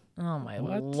past. Oh, my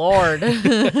Lord.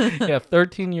 Yeah,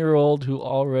 13-year-old who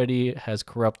already has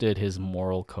corrupted his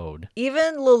moral code.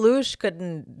 Even Lelouch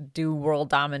couldn't do world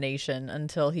domination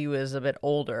until he was a bit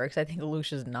older, because I think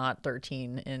Lelouch is not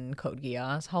 13 in Code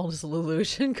Geass. How old is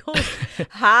Lelouch in Code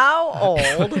How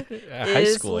old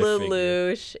is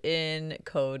Lelouch in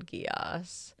Code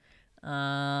Geass?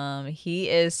 He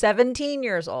is 17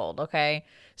 years old, okay?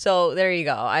 So there you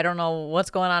go. I don't know what's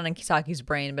going on in Kisaki's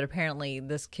brain, but apparently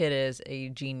this kid is a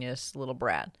genius little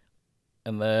brat.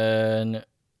 And then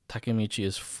Takemichi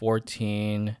is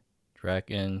 14,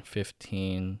 Draken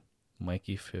 15,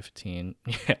 Mikey 15.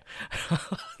 Yeah.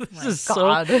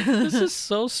 This is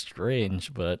so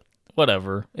strange, but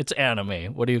whatever. It's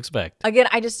anime. What do you expect? Again,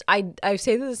 I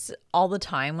say this all the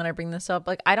time when I bring this up.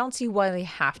 Like, I don't see why they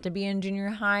have to be in junior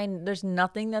high. There's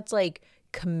nothing that's like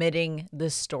committing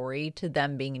this story to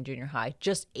them being in junior high.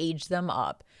 Just age them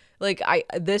up. Like,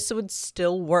 this would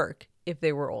still work if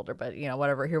they were older, but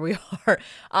whatever, here we are.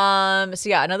 So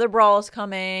yeah, another brawl is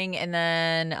coming, and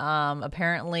then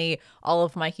apparently all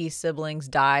of Mikey's siblings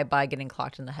die by getting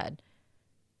clocked in the head.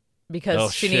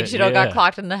 Because Shinichiro got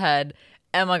clocked in the head,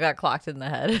 Emma got clocked in the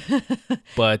head.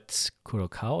 But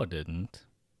Kurokawa didn't.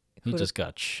 He just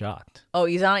got shot. Oh,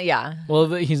 he's on it? Yeah.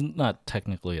 Well, he's not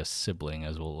technically a sibling,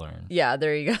 as we'll learn. Yeah,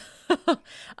 there you go.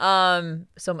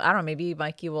 So, I don't know, maybe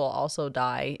Mikey will also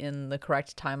die in the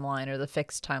correct timeline or the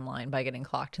fixed timeline by getting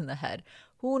clocked in the head.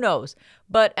 Who knows?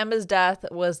 But Emma's death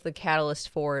was the catalyst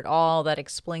for it all. That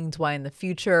explains why in the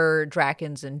future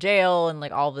Draken's in jail and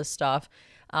like all this stuff.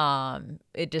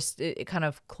 It kind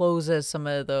of closes some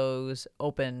of those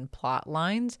open plot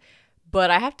lines.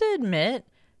 But I have to admit,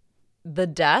 the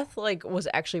death was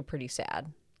actually pretty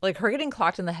sad. Like, her getting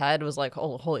clocked in the head was like,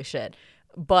 oh, holy shit.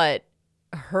 But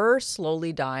her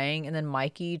slowly dying and then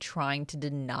Mikey trying to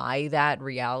deny that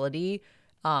reality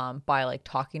by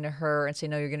talking to her and saying,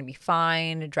 no, you're gonna be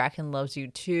fine, Draken loves you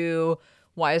too,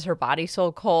 why is her body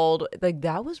so cold?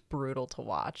 That was brutal to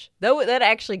watch. That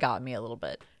actually got me a little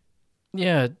bit.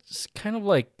 Yeah, it's kind of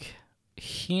like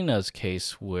Hina's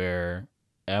case where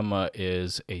Emma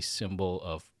is a symbol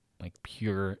of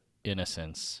pure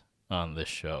innocence on this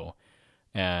show,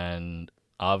 and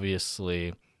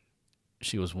obviously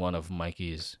she was one of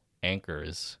Mikey's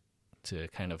anchors to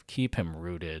kind of keep him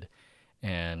rooted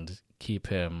and keep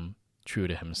him true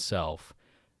to himself.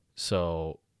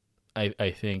 So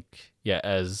I think, yeah,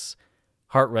 as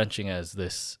heart-wrenching as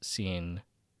this scene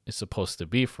is supposed to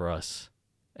be for us,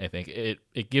 I think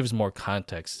it gives more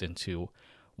context into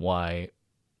why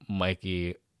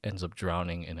Mikey ends up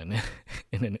drowning in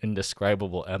an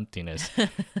indescribable emptiness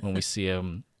when we see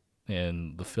him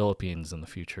in the Philippines in the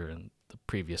future in the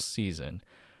previous season.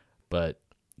 But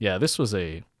yeah, this was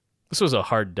a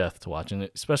hard death to watch, and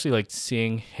especially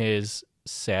seeing his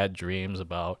sad dreams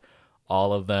about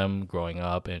all of them growing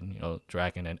up, and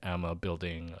Draken and Emma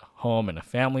building a home and a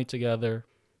family together,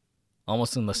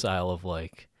 almost in the style of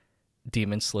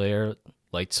Demon Slayer.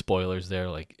 Light spoilers there.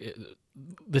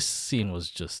 This scene was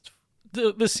just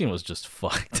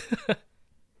fucked.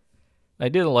 I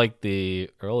did like the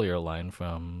earlier line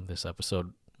from this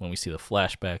episode when we see the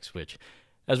flashbacks, which,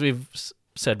 as we've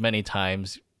said many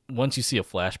times, once you see a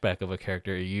flashback of a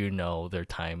character, their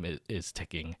time is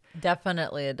ticking.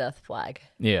 Definitely a death flag.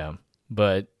 Yeah,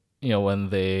 but when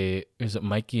is it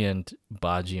Mikey and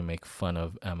Baji make fun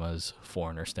of Emma's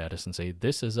foreigner status and say,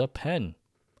 "This is a pen.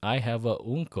 I have a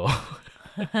unko,"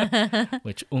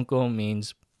 which unko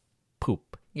means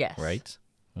poop, Yes. right?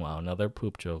 Wow, another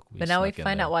poop joke. But now we snuck in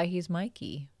find there. out why he's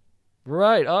Mikey.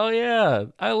 Right. Oh, yeah.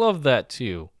 I love that,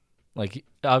 too. Like,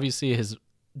 obviously, his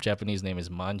Japanese name is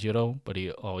Manjiro, but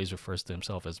he always refers to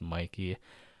himself as Mikey.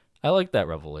 I like that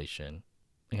revelation.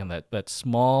 Again, that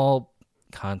small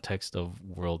context of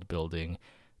world building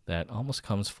that almost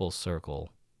comes full circle.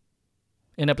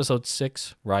 In episode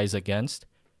 6, Rise Against,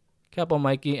 Capo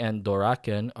Mikey and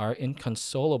Doraken are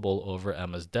inconsolable over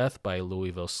Emma's death by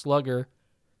Louisville Slugger,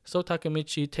 so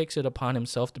Takemichi takes it upon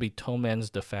himself to be Toman's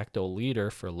de facto leader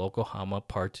for Yokohama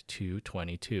Part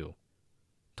 222.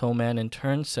 Toman in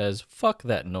turn says, "Fuck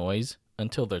that noise,"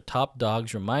 until their top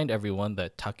dogs remind everyone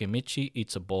that Takemichi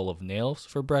eats a bowl of nails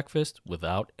for breakfast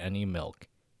without any milk.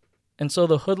 And so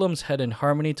the hoodlums head in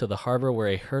harmony to the harbor where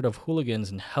a herd of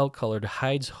hooligans in hell-colored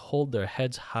hides hold their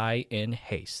heads high in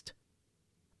haste.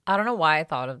 I don't know why I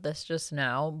thought of this just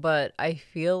now, but I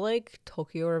feel like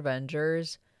Tokyo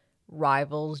Revengers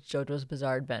rivals JoJo's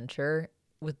Bizarre Adventure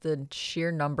with the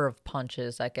sheer number of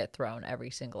punches that get thrown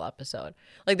every single episode.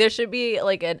 Like there should be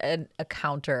like a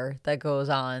counter that goes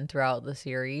on throughout the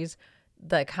series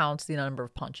that counts the number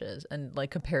of punches and like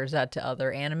compares that to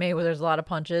other anime where there's a lot of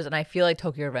punches. And I feel like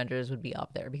Tokyo Revengers would be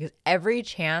up there because every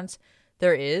chance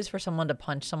there is for someone to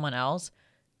punch someone else,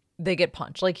 they get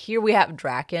punched. Like here we have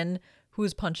Draken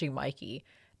who's punching Mikey.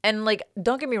 And like,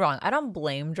 don't get me wrong, I don't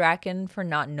blame Draken for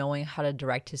not knowing how to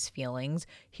direct his feelings.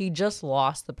 He just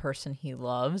lost the person he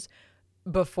loves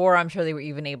before I'm sure they were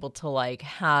even able to like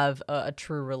have a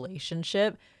true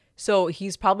relationship. So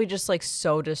he's probably just like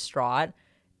so distraught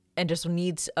and just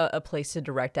needs a place to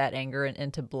direct that anger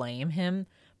and to blame him.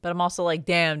 But I'm also like,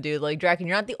 damn, dude, like Draken,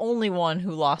 you're not the only one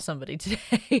who lost somebody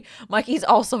today. Mikey's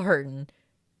also hurting.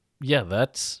 Yeah,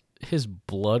 that's his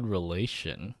blood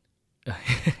relation.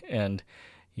 And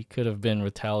he could have been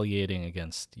retaliating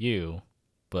against you,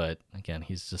 but again,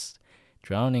 he's just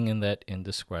drowning in that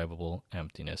indescribable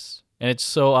emptiness. And it's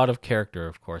so out of character,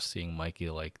 of course, seeing Mikey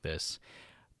like this.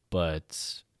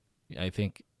 But I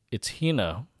think it's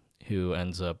Hina who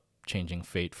ends up changing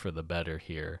fate for the better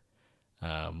here,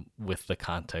 with the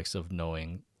context of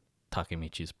knowing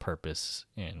Takemichi's purpose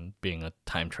in being a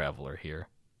time traveler here.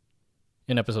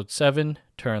 In episode 7,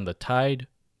 Turn the Tide,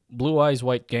 Blue Eyes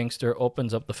White Gangster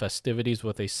opens up the festivities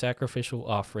with a sacrificial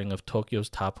offering of Tokyo's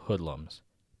top hoodlums.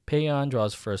 Peion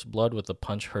draws first blood with the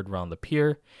punch heard round the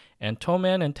pier, and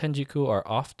Toman and Tenjiku are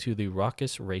off to the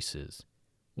raucous races.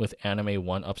 With anime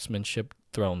one-upsmanship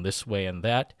thrown this way and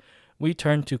that, we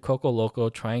turn to Coco Loco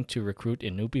trying to recruit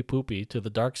Inupi Poopy to the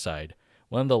dark side,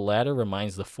 when the latter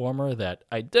reminds the former that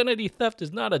identity theft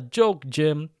is not a joke,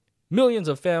 Jim. Millions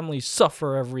of families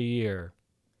suffer every year.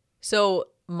 So,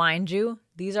 mind you,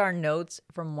 these are notes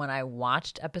from when I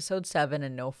watched episode 7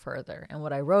 and no further. And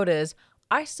what I wrote is,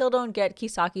 I still don't get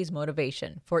Kisaki's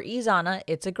motivation. For Izana,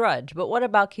 it's a grudge. But what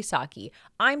about Kisaki?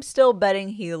 I'm still betting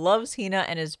he loves Hina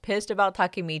and is pissed about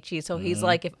Takemichi. So he's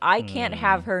like, if I can't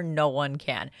have her, no one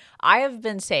can. I have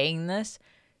been saying this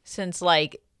since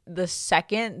like the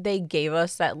second they gave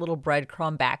us that little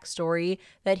breadcrumb backstory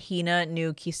that Hina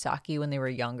knew Kisaki when they were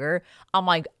younger. I'm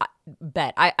like,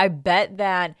 I bet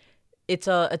that it's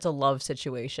a love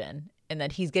situation and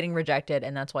that he's getting rejected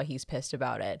and that's why he's pissed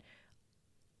about it.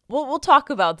 We'll talk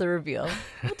about the reveal.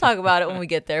 We'll talk about it when we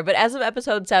get there. But as of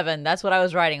episode 7, that's what I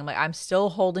was writing. I'm like, I'm still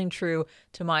holding true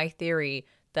to my theory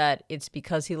that it's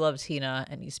because he loves Hina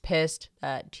and he's pissed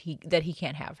that he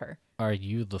can't have her. Are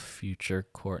you the future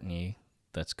Courtney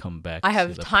that's come back? I have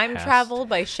to the time past? traveled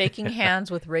by shaking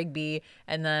hands with Rigby,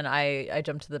 and then I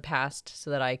jumped to the past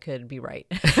so that I could be right.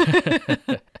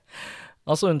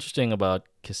 Also interesting about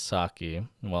Kisaki,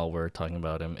 while we're talking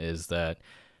about him, is that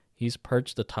he's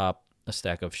perched atop a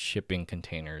stack of shipping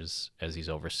containers as he's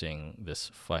overseeing this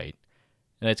fight.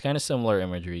 And it's kind of similar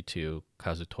imagery to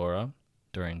Kazutora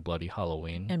during Bloody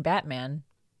Halloween. And Batman.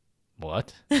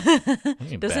 What?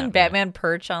 Doesn't Batman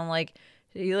perch on like,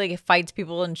 he like fights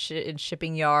people in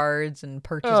shipping yards and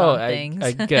perches on things?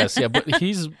 I guess, yeah, but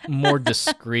he's more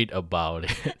discreet about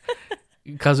it.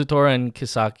 Kazutora and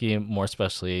Kisaki, more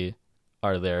especially,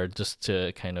 are there just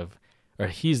to kind of, or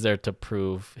he's there to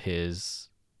prove his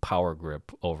power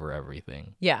grip over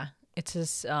everything. Yeah,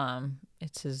 he's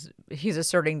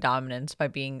asserting dominance by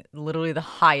being literally the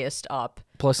highest up.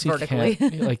 Plus, vertically.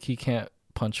 he can't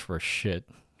punch for shit.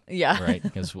 Yeah, right,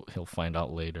 because he'll find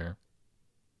out later.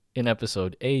 In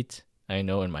episode 8, I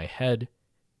Know in My Head,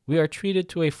 we are treated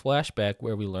to a flashback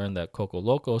where we learn that Coco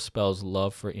Loco spells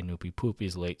love for Inupi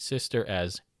Poopy's late sister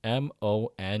as Money.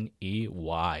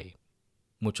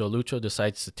 Mucho Lucho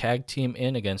decides to tag team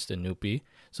in against Inupi,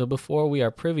 so before we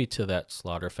are privy to that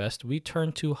slaughterfest, we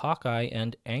turn to Hawkeye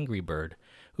and Angry Bird,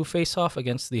 who face off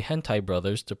against the Hentai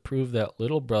Brothers to prove that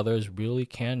little brothers really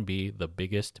can be the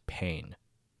biggest pain.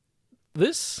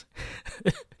 This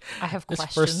I have this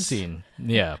questions. first scene,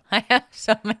 yeah. I have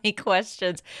so many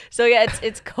questions. So yeah,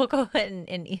 it's Coco and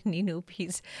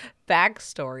Inupi's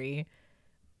backstory.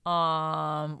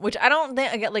 Which I don't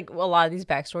think I get like a lot of these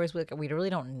backstories we really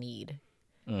don't need.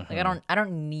 Like I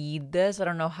don't need this. I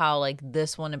don't know how like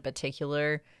this one in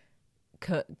particular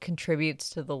contributes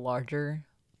to the larger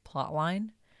plot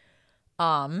line.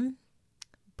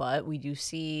 But we do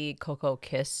see Coco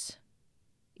kiss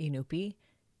Inupi.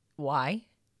 Why?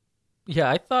 Yeah,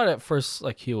 I thought at first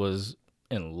like he was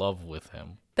in love with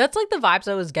him. That's like the vibes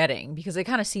I was getting because they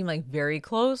kind of seem like very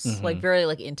close, like very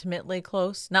like intimately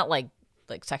close. Not like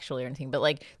sexually or anything, but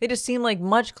like they just seem like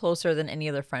much closer than any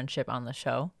other friendship on the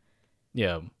show.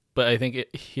 Yeah, but I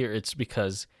think here it's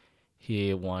because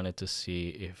he wanted to see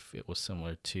if it was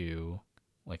similar to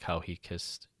like how he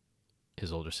kissed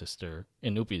his older sister,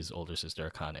 Inupi's older sister,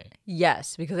 Akane.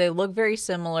 Yes, because they look very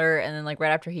similar, and then like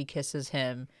right after he kisses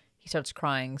him, he starts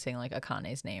crying, saying like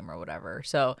Akane's name or whatever.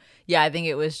 So yeah, I think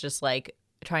it was just like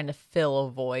trying to fill a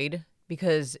void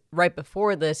because right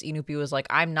before this, Inupi was like,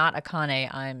 "I'm not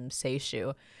Akane, I'm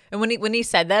Seishu." And when he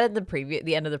said that at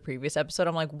the end of the previous episode,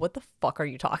 I'm like, "What the fuck are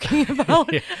you talking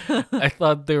about?" I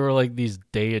thought they were like these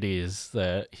deities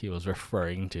that he was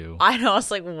referring to. I know. I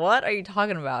was like, "What are you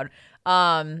talking about?"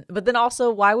 But then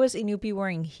also, why was Inupi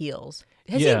wearing heels?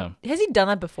 Has he done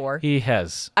that before? He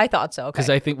has. I thought so. Okay. Because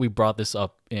I think we brought this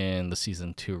up in the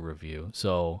season 2 review.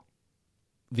 So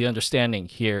the understanding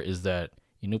here is that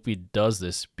Inupi does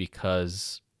this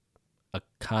because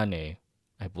Akane,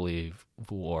 I believe,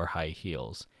 wore high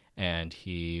heels, and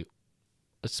he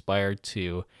aspired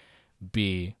to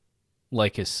be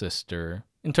like his sister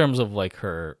in terms of like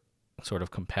her sort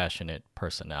of compassionate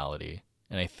personality.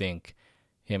 And I think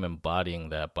him embodying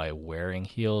that by wearing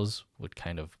heels would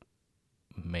kind of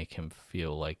make him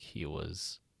feel like he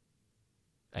was,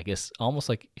 I guess, almost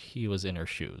like he was in her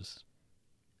shoes.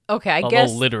 Okay, I Although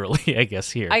guess literally, I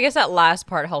guess here. I guess that last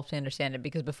part helped me understand it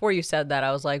because before you said that,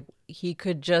 I was like, he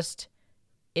could just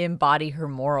embody her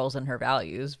morals and her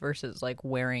values versus like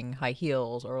wearing high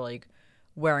heels or like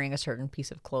wearing a certain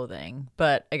piece of clothing.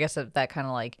 But I guess that kind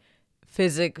of like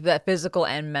that physical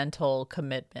and mental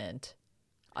commitment.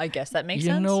 I guess that makes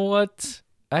sense. You know what?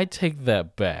 I take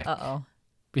that back. Uh-oh.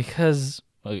 Because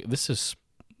this is,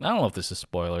 I don't know if this is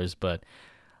spoilers, but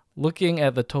looking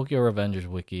at the Tokyo Revengers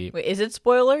wiki. Wait, is it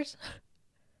spoilers?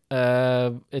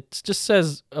 It just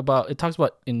says it talks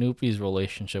about Inupi's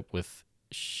relationship with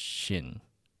Shinichiro.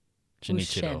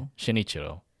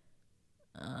 Shinichiro.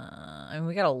 And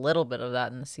we got a little bit of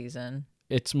that in the season.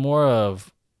 It's more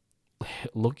of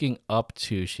looking up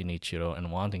to Shinichiro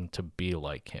and wanting to be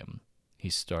like him. He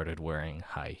started wearing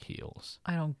high heels.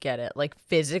 I don't get it. Like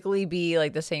physically be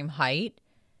like the same height?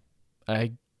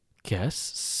 I guess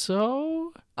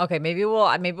so. Okay, maybe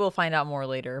we'll find out more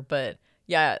later, but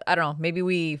yeah, I don't know. Maybe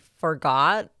we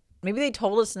forgot. Maybe they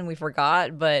told us and we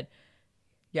forgot, but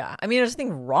yeah. I mean, there's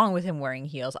nothing wrong with him wearing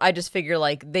heels. I just figure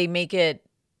like they make it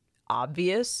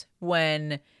obvious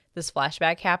when this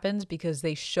flashback happens because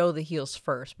they show the heels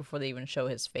first before they even show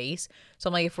his face. So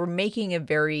I'm like, if we're making it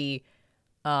very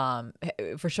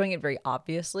if we're showing it very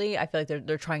obviously, I feel like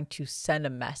they're trying to send a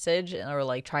message or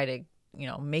like try to,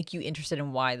 make you interested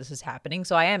in why this is happening.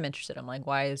 So I am interested. I'm like,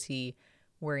 why is he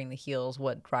wearing the heels?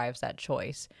 What drives that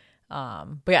choice?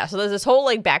 But yeah, so there's this whole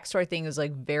like backstory thing is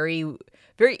like very,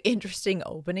 very interesting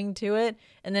opening to it.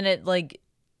 And then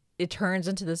it turns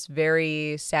into this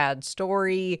very sad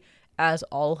story as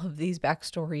all of these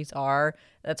backstories are.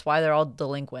 That's why they're all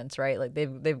delinquents, right? Like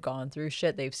they've gone through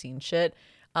shit, they've seen shit.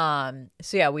 So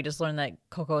yeah, we just learned that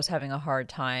Coco is having a hard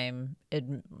time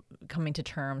coming to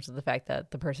terms with the fact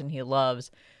that the person he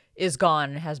loves is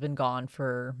gone and has been gone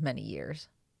for many years.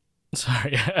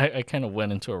 Sorry, I kind of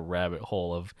went into a rabbit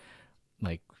hole of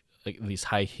like these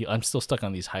high heels. I'm still stuck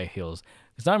on these high heels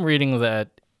because I'm reading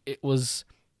that it was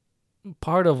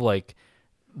part of like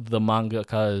the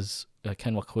mangaka's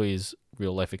Ken Wakoi's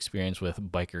real life experience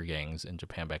with biker gangs in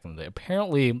Japan back in the day.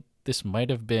 Apparently, this might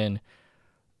have been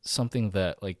something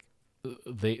that like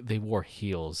they wore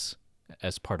heels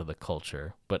as part of the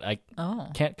culture, but I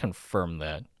can't confirm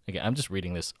that. Again, I'm just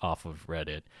reading this off of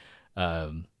Reddit.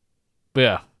 But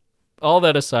yeah, all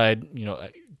that aside,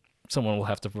 someone will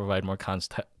have to provide more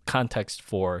context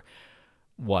for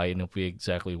why Inupi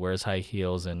exactly wears high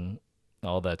heels and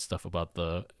all that stuff about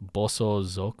the boso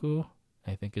zoku,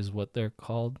 I think is what they're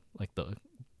called, like the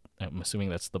I'm assuming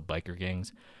that's the biker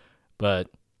gangs. But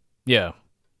yeah,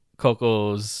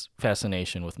 Coco's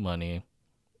fascination with money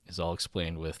is all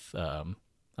explained with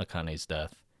Akane's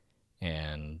death.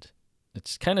 And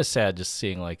it's kind of sad just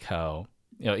seeing like how,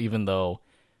 even though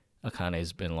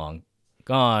Akane's been long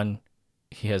gone,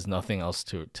 he has nothing else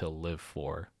to live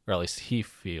for. Or at least he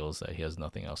feels that he has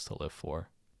nothing else to live for.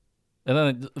 And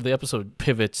then the episode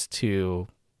pivots to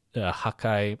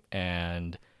Hakai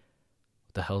and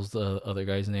what the hell's the other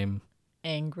guy's name?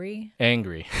 Angry.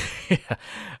 Yeah.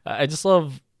 I just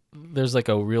love there's like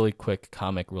a really quick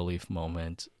comic relief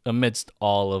moment amidst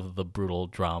all of the brutal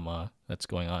drama that's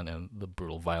going on and the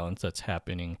brutal violence that's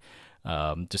happening.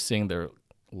 Just seeing their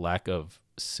lack of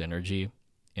synergy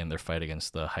in their fight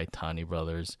against the Haitani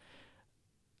brothers.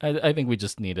 I think we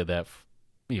just needed that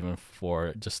even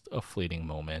for just a fleeting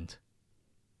moment.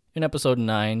 In episode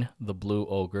 9, The Blue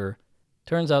Ogre,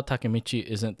 turns out Takemichi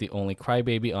isn't the only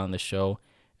crybaby on the show,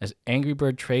 as Angry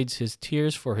Bird trades his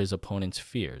tears for his opponent's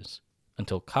fears,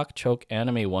 until Cockchoke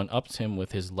Anime one-ups him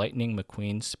with his Lightning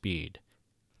McQueen speed.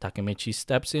 Takemichi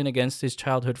steps in against his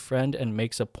childhood friend and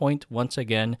makes a point once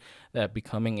again that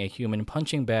becoming a human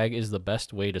punching bag is the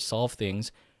best way to solve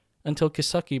things, until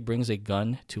Kisaki brings a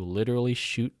gun to literally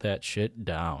shoot that shit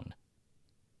down.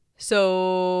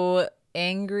 So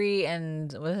Angry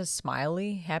and what is it,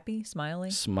 Smiley?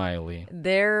 Smiley.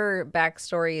 Their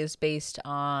backstory is based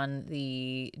on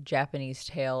the Japanese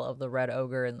tale of the Red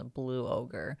Ogre and the Blue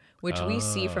Ogre, which we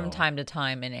see from time to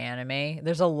time in anime.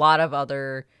 There's a lot of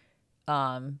other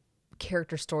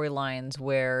character storylines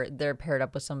where they're paired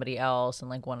up with somebody else, and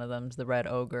like one of them's the Red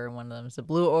Ogre and one of them's the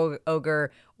Blue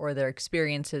Ogre, or their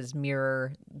experiences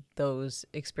mirror those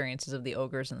experiences of the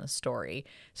ogres in the story.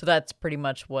 So that's pretty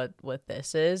much what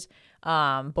this is.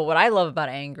 But what I love about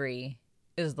Angry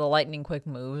is the lightning quick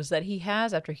moves that he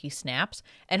has after he snaps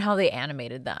and how they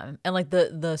animated them, and like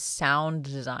the sound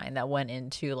design that went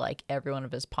into like every one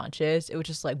of his punches. It was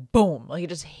just like boom, like it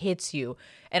just hits you.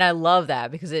 And I love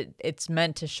that because it's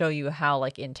meant to show you how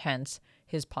like intense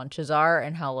his punches are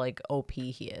and how like OP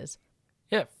he is.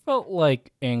 Yeah, it felt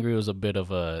like Angry was a bit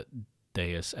of a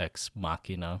Deus Ex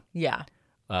Machina. Yeah.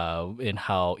 In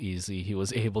how easy he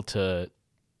was able to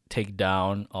take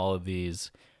down all of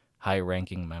these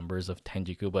high-ranking members of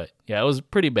Tenjiku. But yeah, it was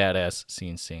pretty badass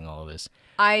seeing all of this.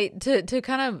 To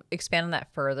kind of expand on that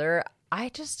further,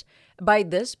 by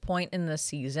this point in the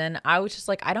season, I was just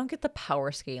like, I don't get the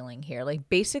power scaling here. Like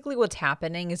basically what's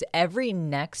happening is every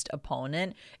next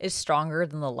opponent is stronger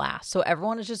than the last. So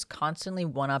everyone is just constantly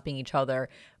one-upping each other,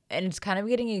 and it's kind of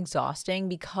getting exhausting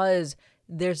because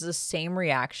there's the same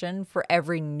reaction for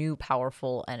every new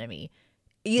powerful enemy.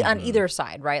 On either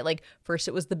side, right? Like first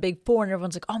it was the big four and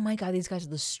everyone's like, oh my god, these guys are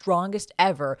the strongest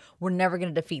ever, we're never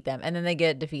gonna defeat them. And then they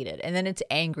get defeated, and then it's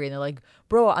Angry and they're like,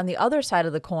 bro, on the other side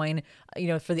of the coin,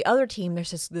 for the other team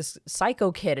there's this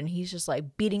psycho kid and he's just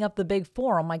like beating up the big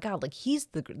four. Oh my god, like he's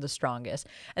the strongest.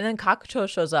 And then Kakucho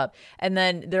shows up and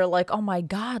then they're like, oh my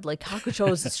god, like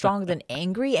Kakucho is stronger than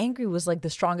Angry was like the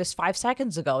strongest 5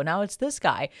 seconds ago, now it's this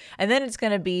guy. And then it's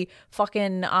gonna be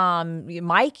fucking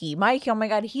Mikey, oh my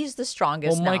god, he's the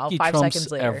strongest. Well, now, Mikey 5 trumps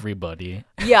seconds later. everybody.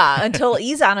 Yeah, until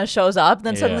Izana shows up.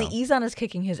 Then suddenly Yeah. Izana's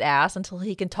kicking his ass until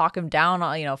he can talk him down,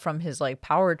 from his like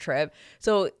power trip.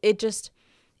 So it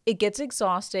gets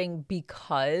exhausting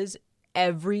because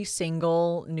every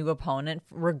single new opponent,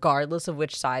 regardless of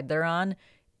which side they're on,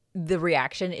 the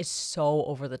reaction is so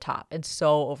over the top and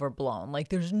so overblown. Like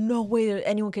there's no way that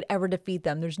anyone could ever defeat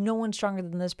them. There's no one stronger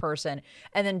than this person.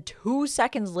 And then 2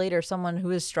 seconds later, someone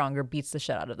who is stronger beats the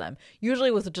shit out of them,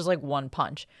 usually with just like one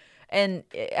punch. And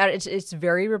it's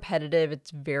very repetitive.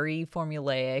 It's very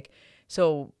formulaic.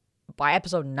 So by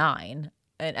episode 9,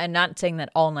 and I'm not saying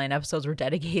that all 9 episodes were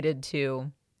dedicated to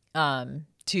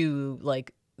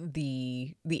like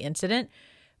the incident,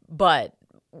 but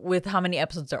with how many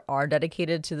episodes there are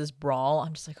dedicated to this brawl,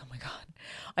 I'm just like, oh my god,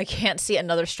 I can't see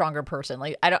another stronger person.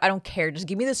 Like I don't care. Just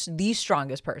give me the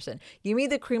strongest person. Give me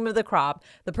the cream of the crop.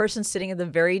 The person sitting at the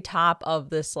very top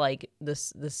of this like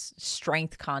this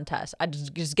strength contest. I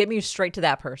just get me straight to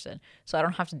that person, so I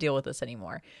don't have to deal with this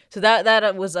anymore. So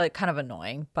that was kind of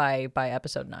annoying by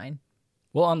episode 9.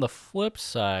 Well, on the flip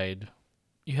side,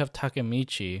 you have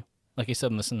Takemichi, like I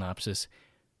said in the synopsis,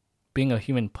 being a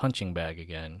human punching bag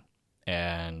again,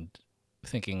 and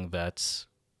thinking that's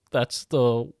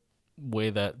the way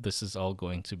that this is all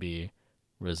going to be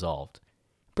resolved.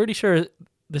 Pretty sure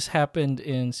this happened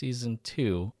in season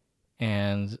 2,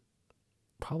 and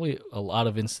probably a lot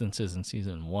of instances in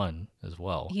season 1 as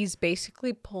well. He's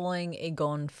basically pulling a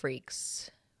Gon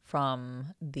Freaks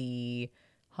from the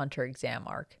Hunter exam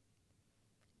arc.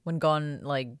 When Gon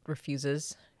like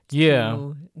refuses Yeah.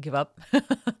 to give up.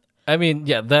 I mean,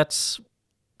 yeah, that's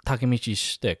Takemichi's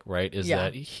shtick, right? Is Yeah.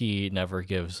 that he never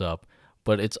gives up,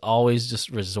 but it's always just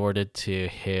resorted to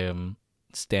him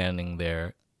standing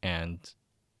there and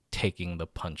taking the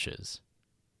punches.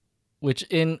 Which,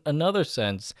 in another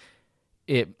sense,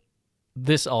 it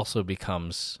this also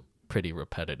becomes pretty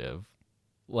repetitive.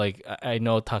 Like I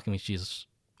know Takemichi's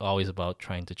always about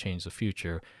trying to change the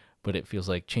future, but it feels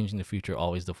like changing the future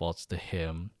always defaults to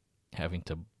him having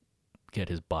to get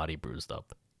his body bruised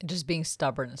up. Just being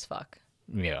stubborn as fuck.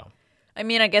 Yeah. I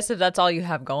mean, I guess if that's all you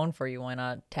have going for you, why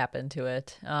not tap into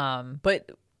it?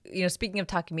 But speaking of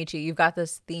Takemichi, you've got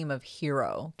this theme of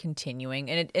hero continuing,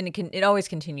 and it always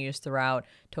continues throughout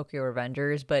Tokyo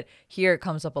Revengers, but here it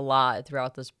comes up a lot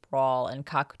throughout this brawl. And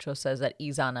Kakucho says that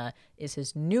Izana is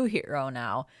his new hero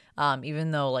now,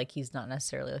 even though like he's not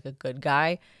necessarily like a good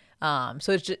guy.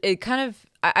 So it kind of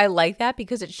I like that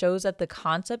because it shows that the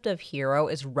concept of hero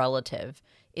is relative.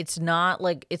 It's not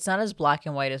as black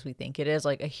and white as we think it is.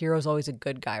 Like a hero is always a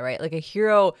good guy, right? Like a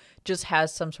hero just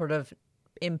has some sort of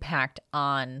impact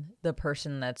on the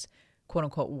person that's quote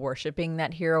unquote worshiping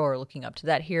that hero or looking up to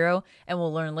that hero. And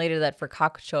we'll learn later that for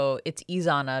Kakucho, it's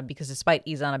Izana because despite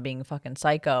Izana being a fucking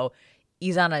psycho,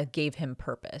 Izana gave him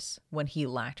purpose when he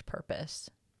lacked purpose.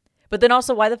 But then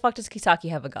also, why the fuck does Kisaki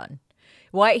have a gun?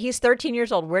 Why he's 13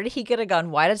 years old. Where did he get a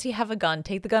gun? Why does he have a gun?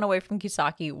 Take the gun away from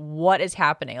Kisaki. What is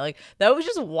happening? Like that was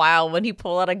just wild when he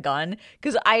pulled out a gun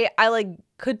because I like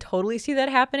could totally see that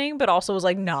happening, but also was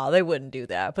like, nah, they wouldn't do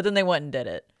that. But then they went and did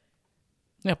it.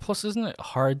 Yeah, plus isn't it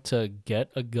hard to get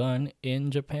a gun in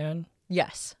Japan?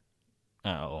 Yes.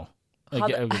 Oh.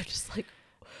 I'm just like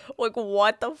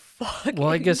what the fuck? Well,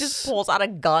 I guess he just pulls out a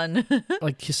gun.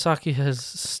 like Kisaki has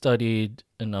studied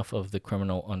enough of the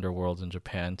criminal underworld in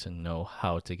Japan to know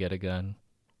how to get a gun.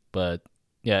 But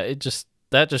yeah,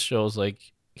 that just shows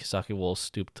like Kisaki will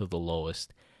stoop to the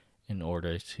lowest in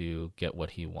order to get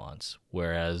what he wants.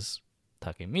 Whereas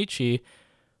Takemichi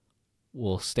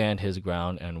will stand his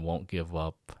ground and won't give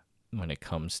up when it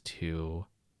comes to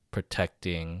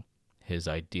protecting his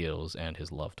ideals and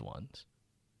his loved ones.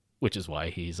 Which is why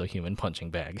he's a human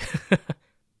punching bag.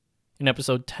 In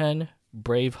episode 10,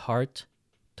 Brave Heart,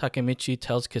 Takemichi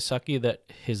tells Kisaki that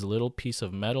his little piece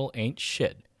of metal ain't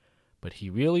shit, but he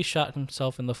really shot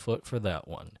himself in the foot for that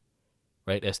one.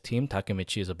 Right as Team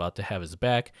Takemichi is about to have his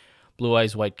back, Blue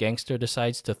Eyes White Gangster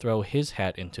decides to throw his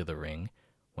hat into the ring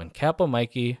when Kappa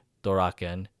Mikey,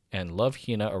 Doraken, and Love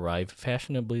Hina arrive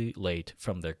fashionably late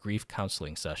from their grief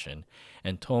counseling session,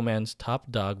 and Toman's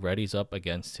top dog readies up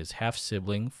against his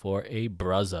half-sibling for a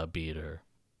bruzza beater.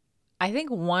 I think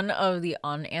one of the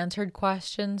unanswered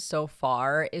questions so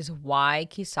far is why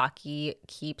Kisaki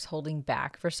keeps holding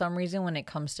back for some reason when it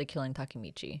comes to killing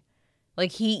Takemichi.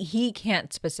 Like he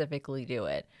can't specifically do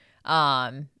it.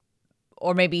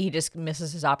 Or maybe he just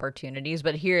misses his opportunities,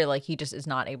 but here like he just is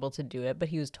not able to do it, but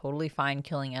he was totally fine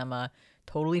killing Emma,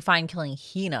 totally fine killing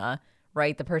Hina,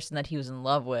 right? The person that he was in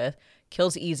love with,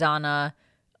 kills Izana,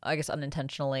 I guess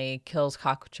unintentionally, kills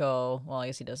Kakucho. Well, I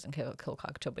guess he doesn't kill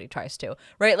Kakucho, but he tries to,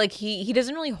 right? Like he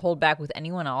doesn't really hold back with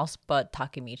anyone else but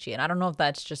Takemichi. And I don't know if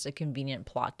that's just a convenient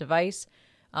plot device,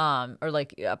 or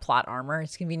like a plot armor.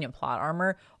 It's convenient plot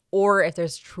armor, or if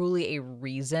there's truly a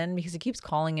reason because he keeps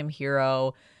calling him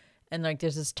hero, and like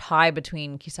there's this tie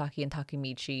between Kisaki and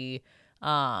Takemichi.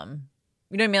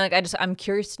 You know what I mean? Like I'm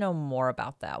curious to know more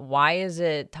about that. Why is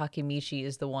it Takemichi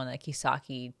is the one that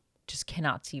Kisaki just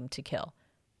cannot seem to kill?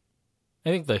 I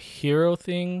think the hero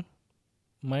thing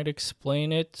might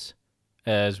explain it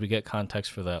as we get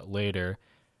context for that later.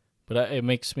 But it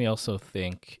makes me also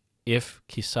think if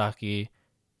Kisaki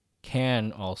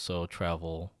can also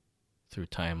travel through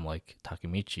time like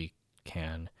Takemichi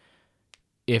can,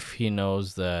 if he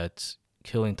knows that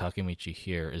killing Takemichi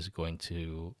here is going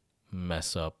to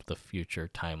mess up the future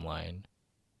timeline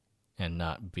and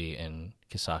not be in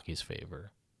Kisaki's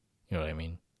favor. You know what I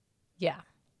mean? Yeah.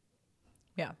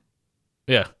 Yeah.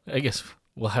 Yeah, I guess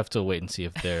we'll have to wait and see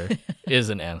if there is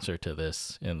an answer to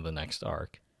this in the next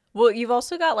arc. Well, you've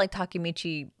also got like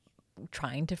Takemichi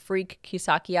trying to freak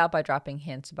Kisaki out by dropping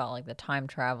hints about like the time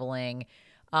traveling.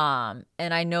 And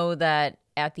I know that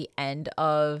at the end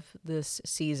of this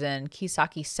season,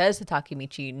 Kisaki says to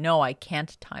Takemichi, no, I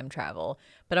can't time travel.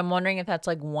 But I'm wondering if that's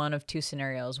like one of two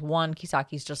scenarios. One,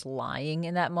 Kisaki's just lying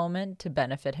in that moment to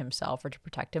benefit himself or to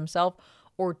protect himself.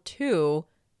 Or two,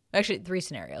 actually, three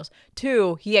scenarios.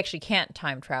 Two, he actually can't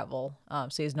time travel, so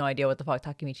he has no idea what the fuck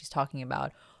Takemichi's talking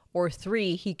about. Or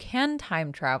three, he can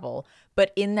time travel,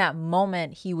 but in that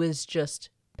moment, he was just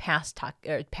past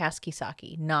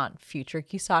Kisaki, not future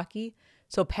Kisaki.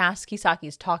 So past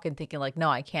Kisaki's talking, thinking like, no,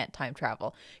 I can't time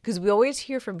travel. Because we always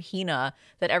hear from Hina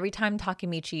that every time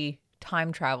Takemichi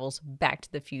time travels back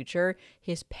to the future,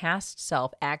 his past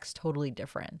self acts totally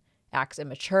different. Acts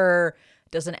immature,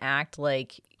 doesn't act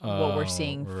like what we're Oh,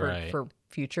 seeing right. for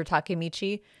future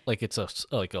Takemichi. Like it's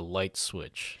like a light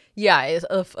switch. Yeah,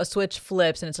 a switch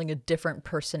flips and it's like a different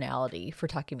personality for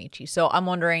Takemichi. So I'm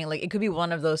wondering, like, it could be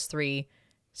one of those three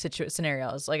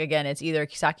scenarios. Like, again, it's either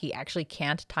Kisaki actually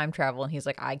can't time travel and he's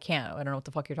like, I can't. I don't know what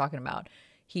the fuck you're talking about.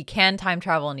 He can time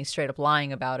travel and he's straight up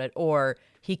lying about it. Or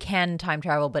he can time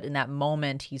travel, but in that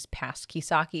moment, he's past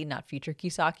Kisaki, not future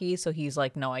Kisaki. So he's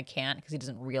like, no, I can't, because he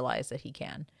doesn't realize that he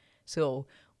can. So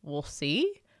we'll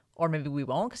see. Or maybe we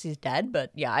won't because he's dead.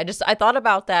 But yeah, I thought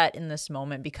about that in this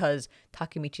moment because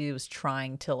Takemichi was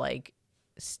trying to like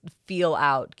feel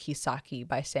out Kisaki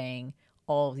by saying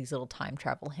all of these little time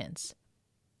travel hints.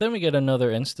 Then we get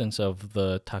another instance of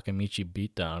the Takemichi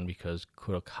beatdown because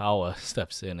Kurokawa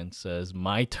steps in and says,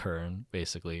 "My turn,"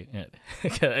 basically. And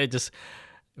it just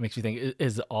makes me think: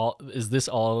 is this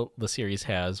all the series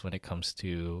has when it comes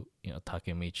to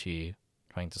Takemichi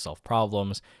trying to solve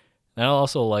problems? And I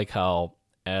also like how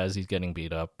as he's getting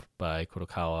beat up by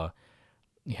Kurokawa,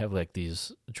 you have like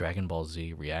these Dragon Ball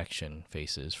Z reaction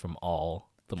faces from all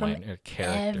the From minor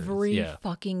characters. every Yeah.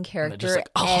 fucking And they're just character, like,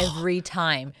 oh. every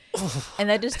time. And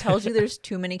that just tells you there's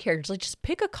too many characters. Like, just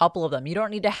pick a couple of them. You don't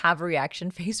need to have a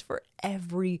reaction face for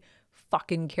every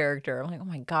fucking character. I'm like, oh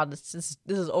my God, this is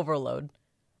overload.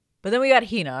 But then we got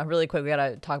Hina, really quick. We got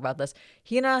to talk about this.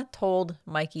 Hina told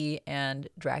Mikey and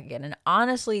Dragon, and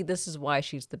honestly, this is why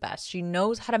she's the best. She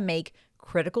knows how to make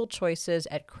critical choices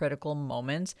at critical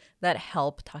moments that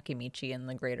help Takemichi and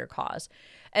the greater cause.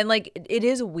 And like, it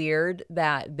is weird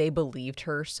that they believed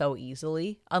her so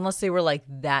easily, unless they were like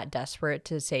that desperate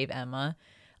to save Emma.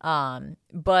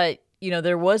 But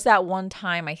there was that one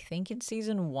time, I think in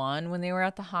season 1, when they were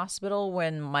at the hospital,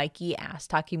 when Mikey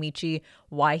asked Takemichi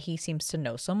why he seems to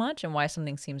know so much and why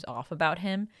something seems off about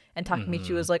him. And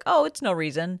Takemichi was like, oh, it's no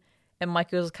reason. And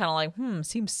Mikey was kind of like,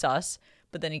 seems sus.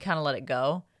 But then he kind of let it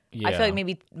go. I feel like Yeah,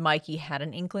 maybe Mikey had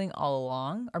an inkling all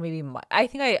along, or maybe I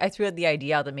think I threw out the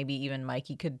idea out that maybe even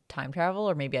Mikey could time travel,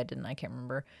 or maybe I didn't. I can't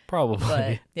remember. But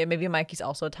probably. yeah, maybe Mikey's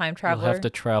also a time You'll traveler. have to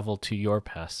travel to your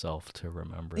past self to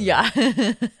remember that.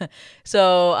 Yeah.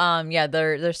 So yeah,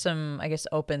 there's some, I guess,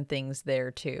 open things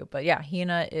there too. But yeah,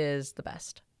 Hina is the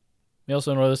best. We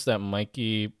also noticed that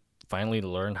Mikey finally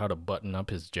learned how to button up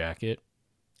his jacket.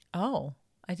 Oh,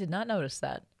 I did not notice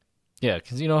that. Yeah,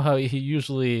 because you know how he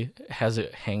usually has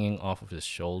it hanging off of his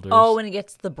shoulders. Oh, when he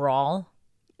gets the brawl,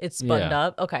 it's buttoned Yeah.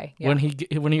 up. Okay. Yeah.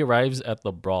 When he arrives at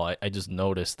the brawl, I just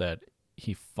noticed that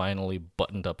he finally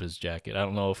buttoned up his jacket. I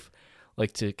don't know if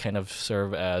like to kind of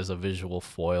serve as a visual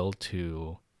foil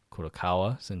to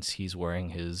Kurokawa since he's wearing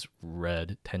his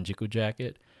red Tenjiku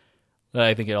jacket. But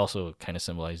I think it also kind of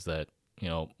symbolized that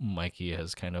Mikey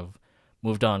has kind of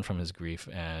moved on from his grief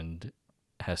and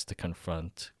has to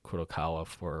confront Kurokawa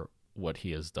for what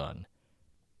he has done.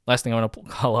 Last thing I want to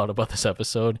call out about this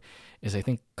episode is I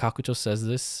think Kakucho says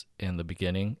this in the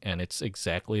beginning, and it's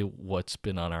exactly what's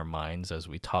been on our minds as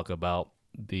we talk about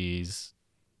these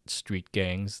street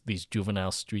gangs, these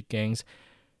juvenile street gangs.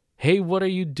 Hey, what are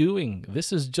you doing?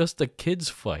 This is just a kid's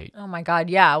fight. Oh my God.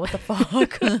 Yeah. What the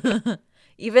fuck?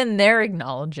 Even they're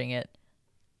acknowledging it.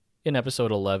 In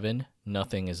episode 11,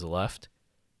 Nothing is Left,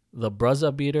 the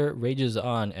Bruzza beater rages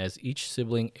on as each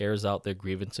sibling airs out their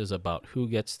grievances about who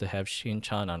gets to have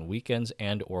Shin-chan on weekends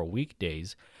and or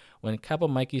weekdays when Kappa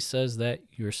Mikey says that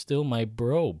you're still my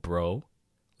bro,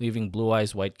 leaving Blue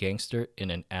Eyes White Gangster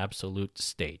in an absolute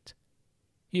state.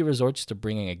 He resorts to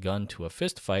bringing a gun to a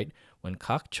fist fight when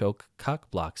Cockchoke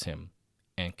cock-blocks him,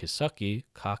 and Kisaki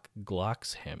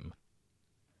cock-glocks him.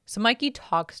 So Mikey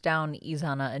talks down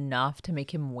Izana enough to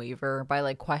make him waver by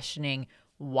like questioning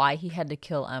why he had to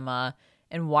kill Emma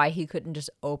and why he couldn't just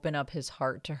open up his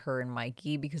heart to her and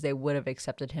Mikey because they would have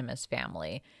accepted him as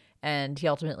family. And he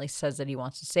ultimately says that he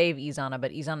wants to save Izana,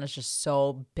 but Izana is just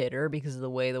so bitter because of the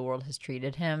way the world has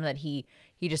treated him that he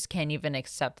just can't even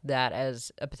accept that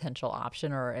as a potential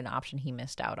option or an option he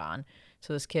missed out on.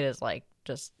 So this kid is like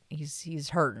just he's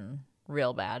hurting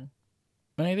real bad.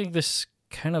 And I think this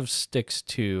kind of sticks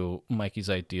to Mikey's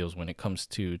ideals when it comes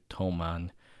to Toman,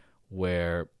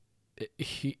 where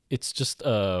it's just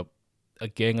a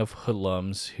gang of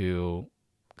hoodlums who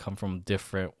come from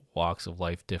different walks of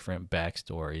life, different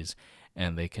backstories,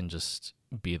 and they can just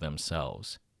be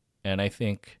themselves. And I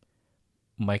think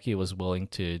Mikey was willing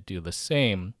to do the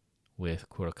same with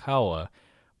Kurokawa,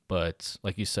 but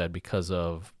like you said, because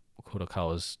of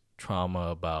Kurokawa's trauma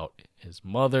about his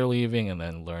mother leaving and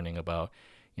then learning about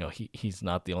he's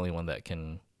not the only one that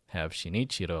can have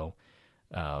Shinichiro.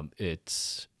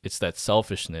 It's that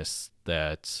selfishness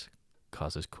that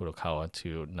causes Kurokawa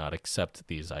to not accept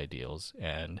these ideals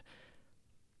and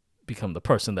become the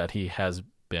person that he has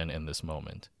been in this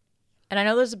moment. And I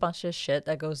know there's a bunch of shit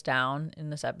that goes down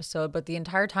in this episode, but the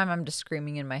entire time I'm just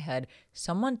screaming in my head,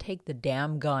 someone take the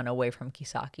damn gun away from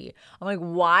Kisaki. I'm like,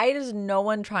 why is no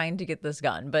one trying to get this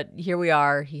gun? But here we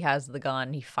are. He has the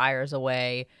gun. He fires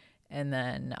away. And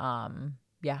then,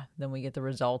 then we get the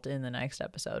result in the next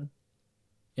episode.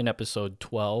 In episode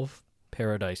 12,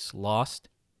 Paradise Lost,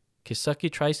 Kisaki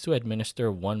tries to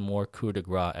administer one more coup de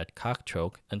grace at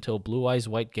Cockchoke until Blue Eyes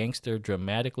White Gangster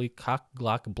dramatically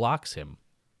cock-glock blocks him.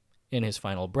 In his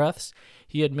final breaths,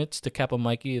 he admits to Kappa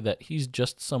Mikey that he's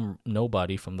just some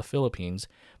nobody from the Philippines,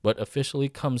 but officially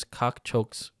comes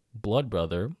Cockchoke's blood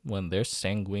brother when their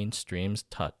sanguine streams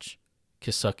touch.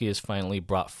 Kisaki is finally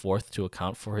brought forth to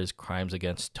account for his crimes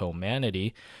against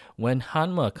humanity when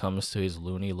Hanma comes to his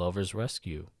loony lover's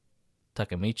rescue.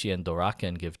 Takemichi and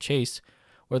Doraken give chase,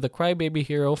 where the crybaby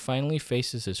hero finally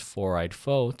faces his four-eyed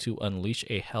foe to unleash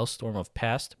a hellstorm of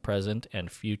past, present, and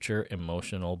future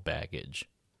emotional baggage.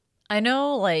 I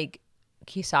know,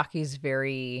 Kisaki's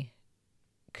very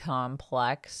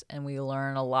complex and we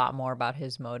learn a lot more about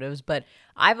his motives, but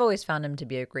I've always found him to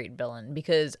be a great villain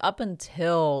because up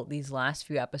until these last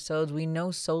few episodes, we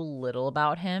know so little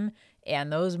about him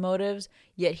and those motives,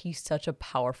 yet he's such a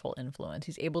powerful influence.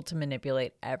 He's able to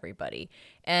manipulate everybody.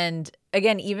 And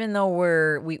again, even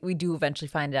though we do eventually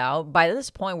find out, by this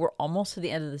point, we're almost to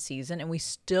the end of the season and we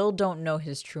still don't know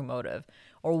his true motive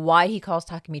or why he calls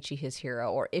Takemichi his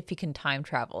hero or if he can time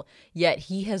travel. Yet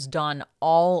he has done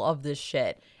all of this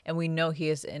shit and we know he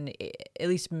is, at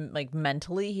least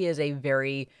mentally, he is a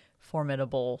very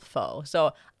formidable foe.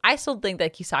 So I still think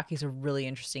that Kisaki's a really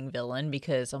interesting villain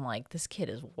because I'm like, this kid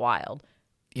is wild.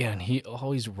 Yeah, and he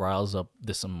always riles up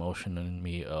this emotion in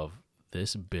me of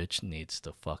this bitch needs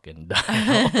to fucking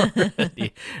die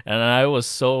already. And I was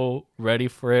so ready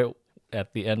for it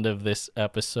at the end of this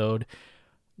episode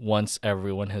once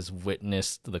everyone has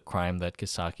witnessed the crime that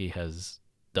Kisaki has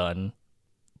done.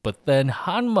 But then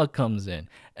Hanma comes in,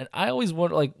 and I always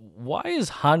wonder, why is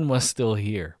Hanma still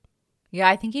here? Yeah,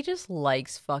 I think he just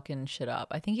likes fucking shit up.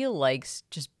 I think he likes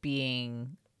just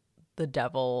being the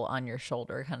devil on your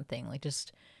shoulder kind of thing.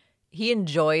 He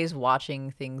enjoys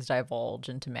watching things divulge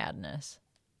into madness.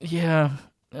 Yeah.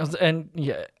 And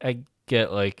yeah, I get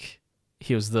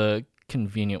he was the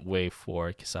convenient way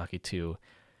for Kisaki to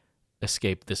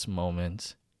escape this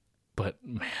moment. But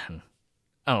man,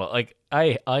 I don't know.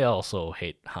 I also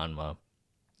hate Hanma.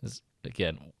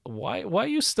 Again, why are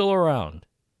you still around?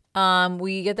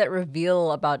 We get that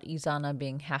reveal about Izana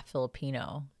being half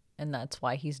Filipino, and that's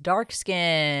why he's dark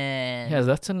skinned. Yeah,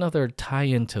 that's another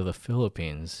tie-in to the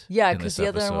Philippines. Yeah, because the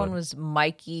other one was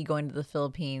Mikey going to the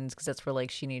Philippines because that's where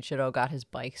Shinichiro got his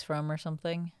bikes from or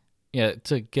something. Yeah,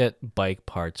 to get bike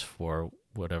parts for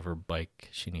whatever bike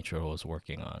Shinichiro was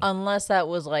working on. Unless that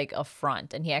was a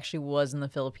front, and he actually was in the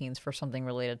Philippines for something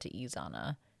related to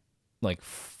Izana.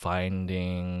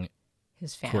 Finding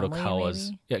his family,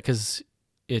 Kurokawa's. Maybe? Yeah, because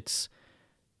it's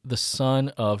the son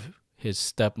of his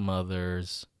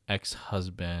stepmother's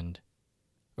ex-husband.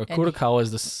 Or Kurokawa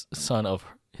is the son of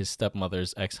his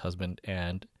stepmother's ex-husband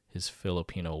and his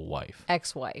Filipino wife.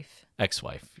 Ex-wife.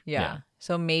 Yeah.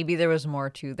 So maybe there was more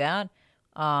to that.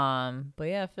 But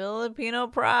yeah, Filipino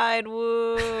pride,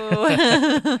 woo.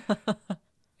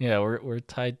 Yeah, we're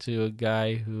tied to a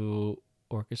guy who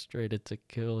orchestrated to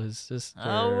kill his sister.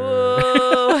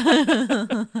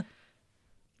 Oh, woo.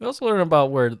 We also learn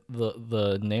about where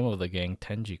the name of the gang,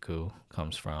 Tenjiku,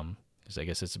 comes from. Because I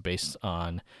guess it's based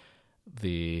on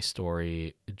the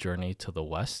story Journey to the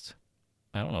West.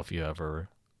 I don't know if you ever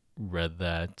read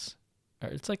that.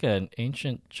 It's an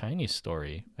ancient Chinese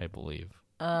story, I believe.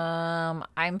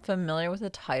 I'm familiar with the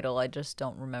title. I just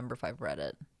don't remember if I've read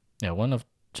it. Yeah, one of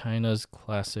China's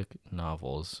classic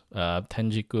novels.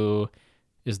 Tenjiku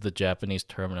is the Japanese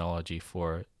terminology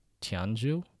for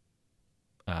Tianju,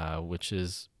 which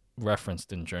is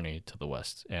referenced in Journey to the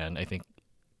West. And I think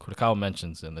Kurokawa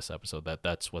mentions in this episode that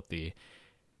that's what the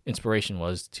inspiration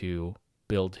was to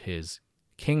build his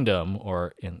kingdom,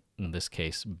 or in this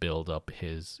case, build up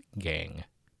his gang.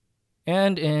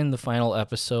 And in the final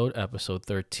episode, episode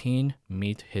 13,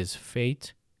 Meet His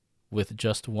Fate. With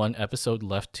just one episode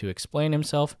left to explain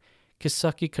himself,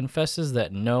 Kisaki confesses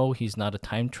that no, he's not a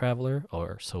time traveler,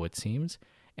 or so it seems.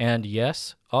 And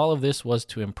yes, all of this was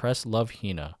to impress Love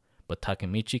Hina, but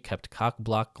Takemichi kept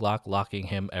cock-block-glock-locking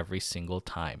him every single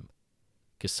time.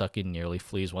 Kisaki nearly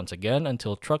flees once again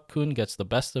until Truck-kun gets the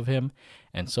best of him,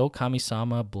 and so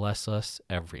Kami-sama bless us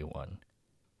everyone.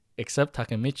 Except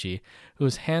Takemichi,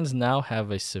 whose hands now have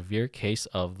a severe case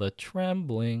of the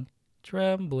trembling.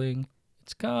 Trembling.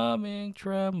 It's coming.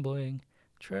 Trembling.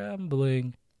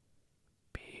 Trembling.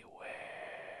 Beware.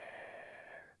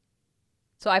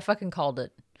 So I fucking called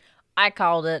it. I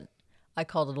called it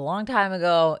a long time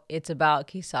ago. It's about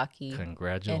Kisaki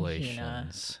Congratulations.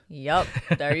 and Hina. Yep,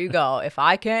 there you go. If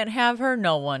I can't have her,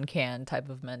 no one can type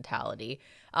of mentality.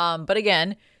 But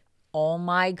again, oh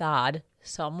my god,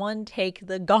 someone take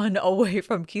the gun away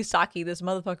from Kisaki. This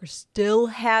motherfucker still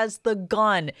has the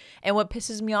gun. And what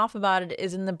pisses me off about it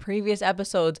is in the previous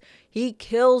episodes, he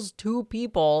kills 2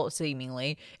 people,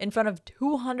 seemingly, in front of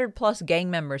 200 plus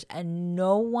gang members, and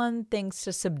no one thinks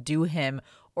to subdue him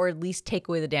or at least take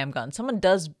away the damn gun. Someone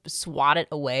does swat it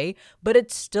away, but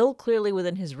it's still clearly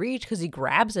within his reach because he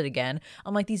grabs it again.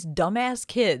 I'm like, these dumbass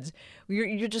kids,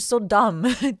 you're just so dumb.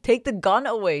 Take the gun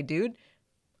away, dude.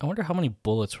 I wonder how many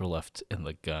bullets were left in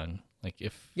the gun. Like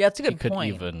if that's a good he could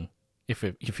point. Even if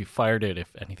he fired it,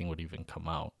 if anything would even come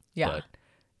out. Yeah. But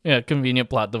yeah, convenient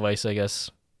plot device, I guess.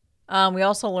 We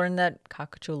also learned that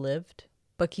Kakucho lived,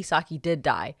 but Kisaki did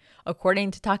die.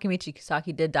 According to Takemichi,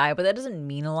 Kisaki did die, but that doesn't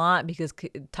mean a lot because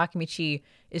Takemichi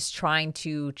is trying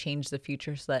to change the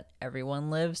future so that everyone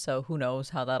lives, so who knows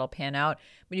how that'll pan out.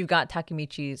 But you've got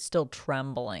Takemichi still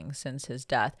trembling since his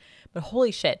death. But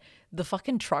holy shit, the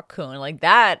fucking Truck-kun, like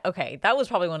that, okay, that was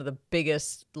probably one of the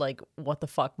biggest, like, what the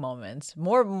fuck moments.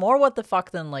 More what the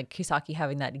fuck than, like, Kisaki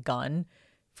having that gun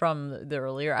from the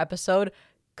earlier episode,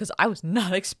 because I was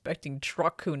not expecting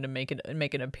Truck-kun to make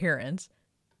an appearance.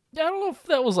 Yeah, I don't know if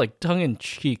that was like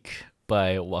tongue-in-cheek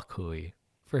by Wakui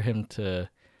for him to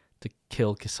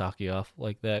kill Kisaki off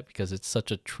like that, because it's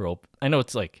such a trope. I know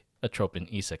it's like a trope in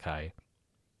isekai.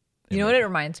 You know what it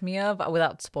reminds me of,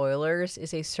 without spoilers,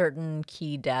 is a certain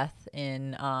key death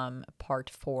in part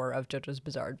 4 of JoJo's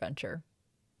Bizarre Adventure.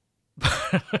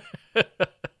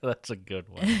 That's a good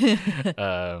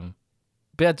one.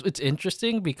 But it's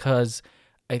interesting because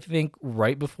I think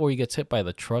right before he gets hit by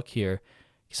the truck here,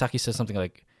 Kisaki says something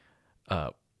like,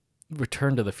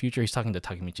 return to the future. He's talking to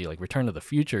Takemichi, like, return to the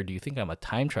future. Do you think I'm a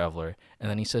time traveler? And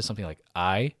then he says something like,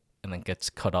 and then gets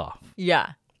cut off.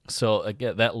 Yeah. So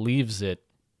again, that leaves it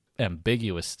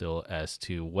ambiguous still as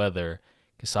to whether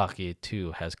Kisaki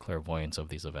too has clairvoyance of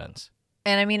these events.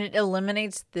 And I mean, it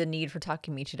eliminates the need for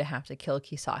Takemichi to have to kill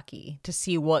Kisaki to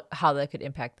see how that could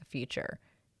impact the future.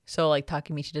 So like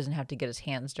Takemichi doesn't have to get his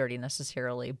hands dirty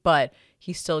necessarily, but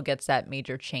he still gets that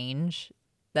major change,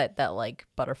 that like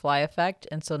butterfly effect.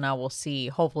 And so now we'll see,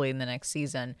 hopefully in the next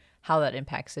season, how that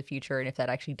impacts the future and if that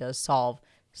actually does solve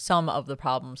some of the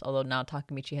problems. Although now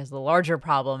Takemichi has the larger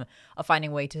problem of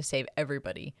finding a way to save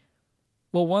everybody.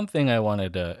 Well, one thing I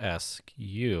wanted to ask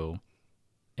you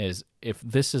is if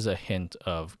this is a hint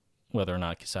of whether or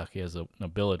not Kisaki has an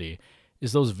ability,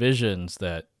 is those visions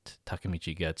that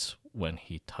Takemichi gets when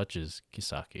he touches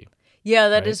Kisaki. Yeah,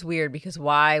 that is weird because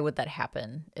why would that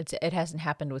happen? It hasn't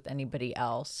happened with anybody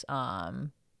else. But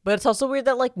it's also weird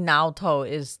that like Naoto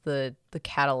is the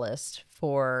catalyst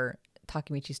for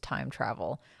Takemichi's time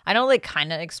travel. I know they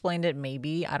kind of explained it,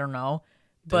 maybe, I don't know.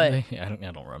 But I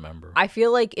don't remember. I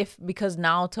feel like because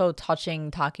Naoto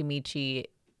touching Takemichi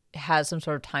has some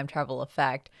sort of time travel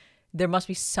effect, there must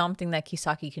be something that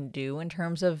Kisaki can do in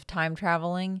terms of time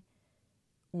traveling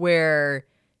where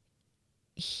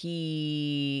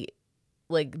he,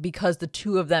 like, because the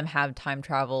two of them have time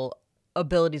travel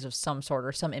abilities of some sort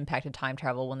or some impacted time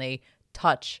travel, when they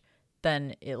touch,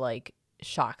 then it like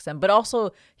shocks them. But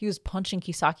also he was punching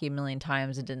Kisaki a million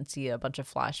times and didn't see a bunch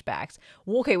of flashbacks.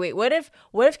 Okay, wait, what if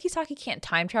Kisaki can't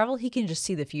time travel? He can just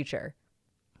see the future.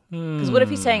 Because what if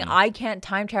he's saying, I can't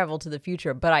time travel to the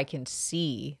future, but I can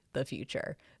see the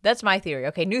future? That's my theory.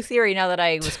 Okay, new theory now that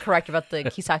I was correct about the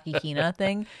Kisaki Hina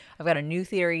thing. I've got a new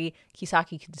theory.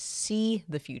 Kisaki can see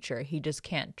the future. He just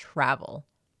can't travel.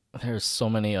 There's so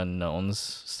many unknowns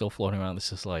still floating around.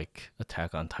 This is like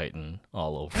Attack on Titan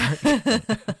all over.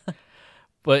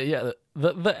 But yeah,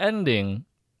 the ending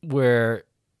where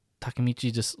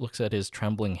Takemichi just looks at his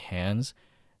trembling hands,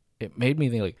 it made me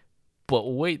think like, but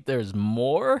wait, there's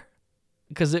more?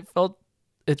 Because it felt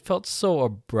so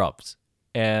abrupt.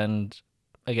 And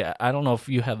again, I don't know if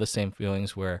you had the same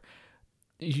feelings where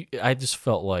I just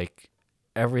felt like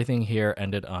everything here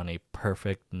ended on a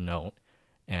perfect note.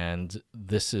 And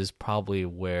this is probably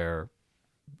where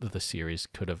the series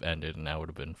could have ended, and I would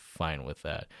have been fine with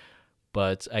that.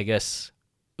 But I guess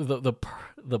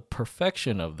the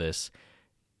perfection of this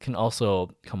can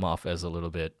also come off as a little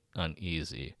bit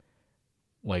uneasy.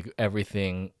 Like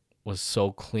everything was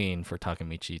so clean for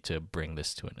Takemichi to bring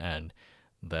this to an end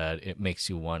that it makes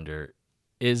you wonder,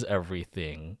 is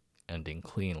everything ending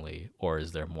cleanly or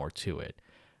is there more to it?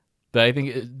 But I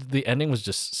think the ending was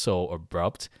just so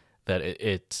abrupt that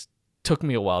it took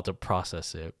me a while to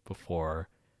process it before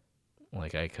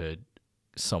like I could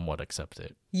somewhat accept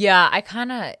it. Yeah, I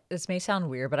kind of, this may sound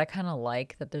weird, but I kind of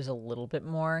like that there's a little bit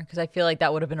more because I feel like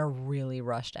that would have been a really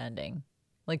rushed ending,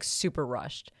 like super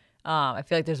rushed. I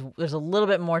feel like there's a little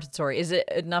bit more to the story. Is it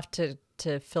enough to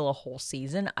fill a whole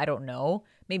season? I don't know.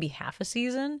 Maybe half a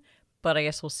season, but I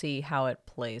guess we'll see how it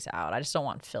plays out. I just don't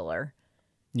want filler.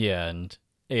 Yeah, and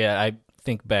yeah, I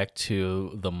think back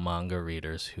to the manga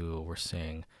readers who were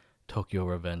saying Tokyo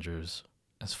Revengers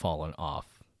has fallen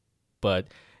off. But,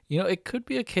 it could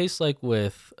be a case like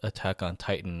with Attack on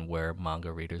Titan where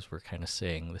manga readers were kind of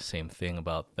saying the same thing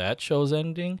about that show's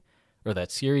ending or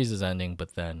that series is ending,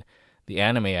 but then the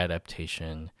anime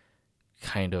adaptation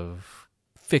kind of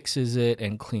fixes it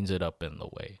and cleans it up in a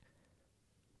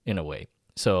way.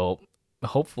 So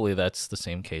hopefully that's the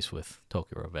same case with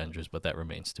Tokyo Revengers, but that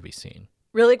remains to be seen.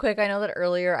 Really quick, I know that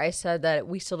earlier I said that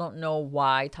we still don't know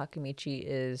why Takemichi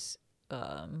is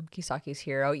Kisaki's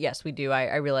hero. Yes, we do.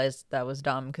 I realized that was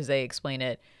dumb because they explain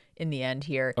it in the end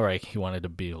here. All right, he wanted to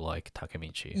be like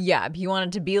Takemichi. Yeah, he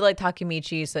wanted to be like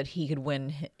Takemichi so that he could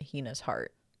win Hina's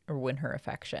heart or win her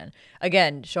affection.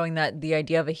 Again, showing that the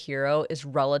idea of a hero is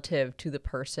relative to the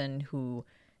person who,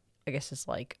 I guess, is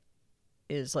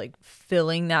like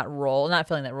filling that role, not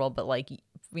filling that role, but like,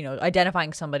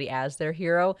 identifying somebody as their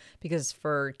hero. Because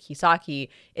for Kisaki,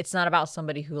 it's not about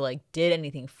somebody who like did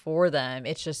anything for them.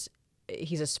 It's just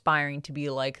he's aspiring to be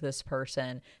like this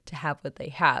person, to have what they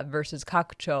have, versus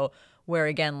Kakucho, where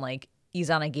again, like,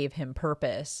 Izana gave him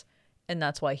purpose, and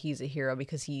that's why he's a hero,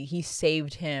 because he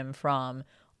saved him from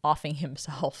offing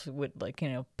himself with, like,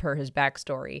 per his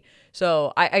backstory.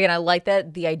 So I like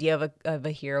that the idea of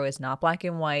a hero is not black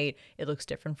and white. It looks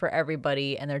different for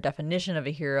everybody, and their definition of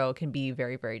a hero can be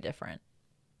very, very different.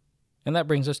 And that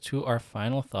brings us to our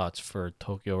final thoughts for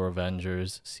Tokyo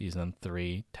Revengers Season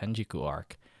 3 Tenjiku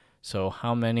Arc. So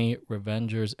how many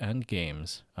Revengers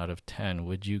Endgames out of 10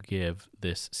 would you give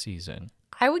this season?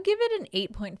 I would give it an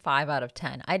 8.5 out of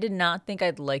 10. I did not think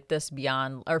I'd like this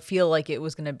beyond, or feel like it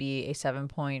was going to be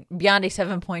beyond a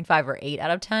 7.5 or 8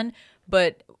 out of 10.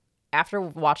 But after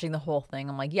watching the whole thing,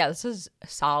 I'm like, yeah, this is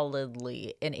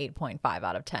solidly an 8.5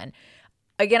 out of 10.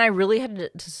 Again, I really had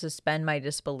to suspend my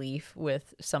disbelief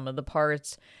with some of the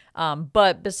parts.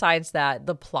 But besides that,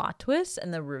 the plot twists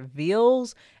and the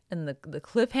reveals and the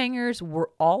cliffhangers were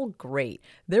all great.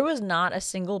 There was not a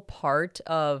single part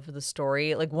of the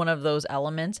story, like one of those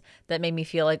elements, that made me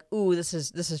feel like, ooh, this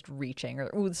is reaching,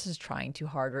 or ooh, this is trying too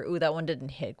hard, or ooh, that one didn't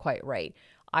hit quite right.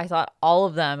 I thought all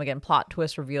of them, again, plot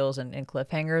twist reveals and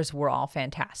cliffhangers, were all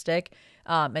fantastic.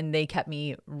 And they kept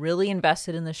me really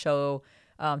invested in the show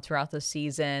throughout the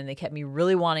season. They kept me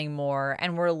really wanting more,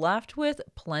 and we're left with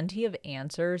plenty of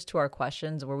answers to our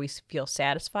questions where we feel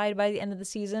satisfied by the end of the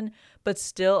season, but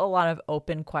still a lot of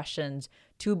open questions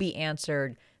to be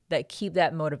answered that keep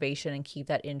that motivation and keep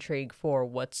that intrigue for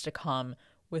what's to come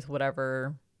with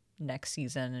whatever next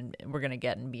season and we're going to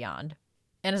get and beyond.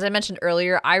 And as I mentioned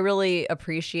earlier, I really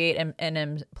appreciate and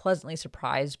am pleasantly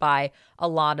surprised by a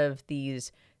lot of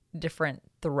these different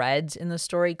threads in the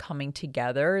story coming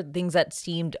together, things that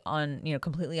seemed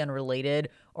completely unrelated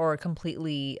or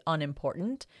completely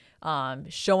unimportant,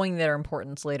 showing their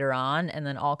importance later on, and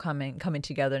then all coming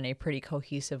together in a pretty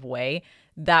cohesive way.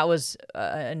 That was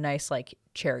a nice, like,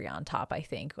 cherry on top, I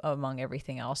think, among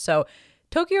everything else. So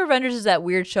Tokyo Revengers is that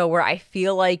weird show where I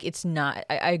feel like it's not,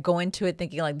 I go into it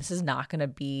thinking like this is not going to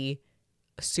be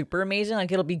super amazing.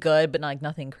 Like, it'll be good, but like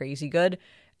nothing crazy good.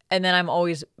 And then I'm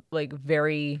always like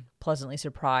very pleasantly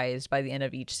surprised by the end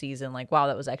of each season. Like, wow,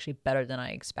 that was actually better than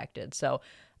I expected. So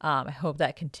I hope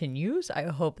that continues. I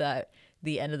hope that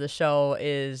the end of the show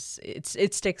it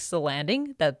sticks the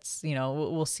landing. That's,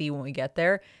 we'll see when we get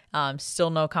there. Still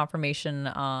no confirmation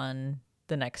on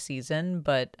the next season,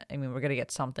 but I mean, we're going to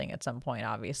get something at some point,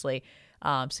 obviously.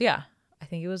 So yeah, I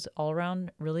think it was all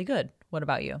around really good. What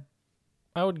about you?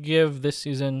 I would give this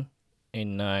season a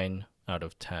 9 out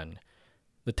of 10.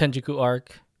 The Tenjiku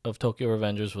arc of Tokyo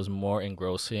Revengers was more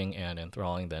engrossing and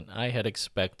enthralling than I had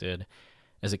expected,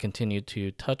 as it continued to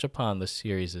touch upon the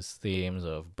series' themes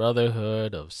of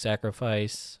brotherhood, of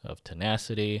sacrifice, of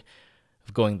tenacity,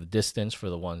 of going the distance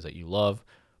for the ones that you love,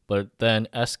 but then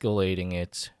escalating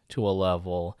it to a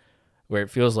level where it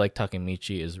feels like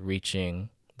Takemichi is reaching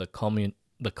the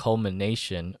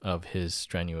culmination of his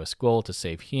strenuous goal to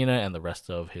save Hina and the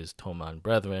rest of his Toman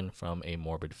brethren from a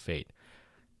morbid fate.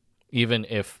 Even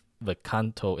if the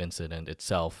Kanto incident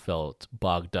itself felt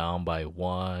bogged down by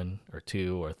one or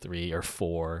two or three or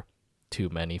four too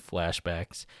many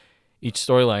flashbacks. Each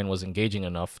storyline was engaging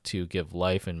enough to give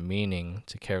life and meaning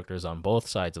to characters on both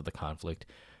sides of the conflict,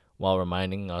 while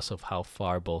reminding us of how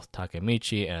far both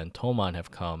Takemichi and Toman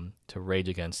have come to rage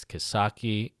against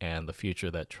Kisaki and the future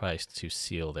that tries to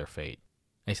seal their fate.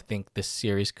 I think this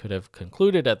series could have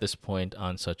concluded at this point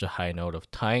on such a high note of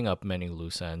tying up many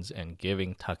loose ends and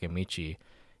giving Takemichi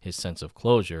his sense of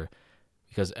closure,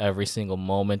 because every single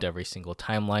moment, every single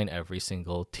timeline, every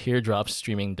single teardrop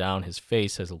streaming down his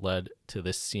face has led to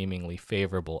this seemingly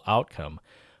favorable outcome.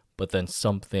 But then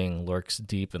something lurks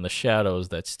deep in the shadows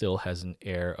that still has an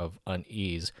air of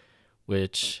unease,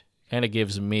 which kind of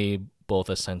gives me both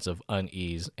a sense of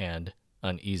unease and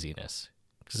uneasiness.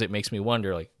 Because it makes me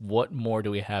wonder, like, what more do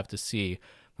we have to see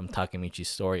from Takemichi's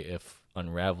story if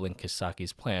unraveling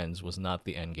Kisaki's plans was not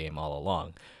the end game all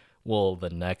along? Will the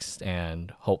next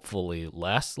and hopefully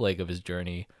last leg of his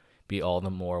journey be all the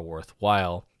more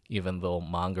worthwhile, even though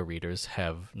manga readers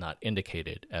have not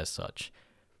indicated as such?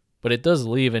 But it does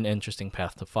leave an interesting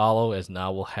path to follow, as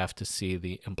now we'll have to see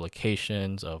the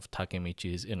implications of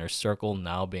Takemichi's inner circle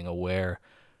now being aware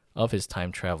of his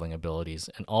time-traveling abilities,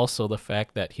 and also the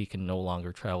fact that he can no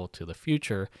longer travel to the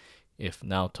future if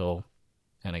Naoto,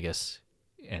 and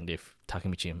if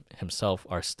Takemichi himself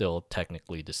are still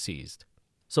technically deceased.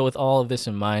 So with all of this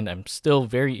in mind, I'm still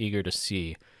very eager to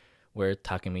see where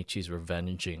Takemichi's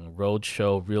revenging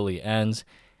roadshow really ends,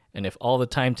 and if all the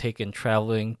time taken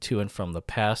traveling to and from the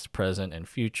past, present, and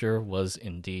future was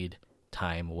indeed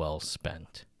time well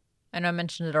spent. I know I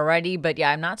mentioned it already, but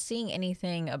yeah, I'm not seeing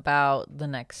anything about the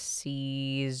next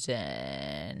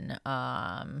season.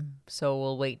 So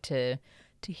we'll wait to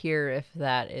hear if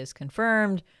that is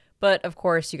confirmed. But of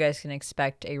course, you guys can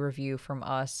expect a review from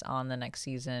us on the next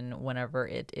season whenever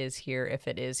it is here. If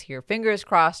it is here, fingers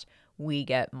crossed, we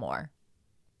get more.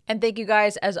 And thank you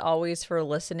guys, as always, for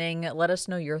listening. Let us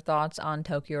know your thoughts on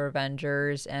Tokyo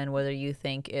Revengers and whether you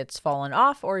think it's fallen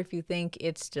off or if you think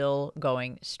it's still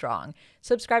going strong.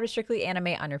 Subscribe to Strictly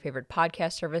Anime on your favorite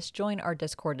podcast service. Join our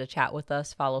Discord to chat with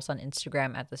us. Follow us on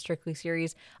Instagram at The Strictly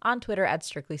Series, on Twitter at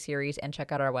Strictly Series, and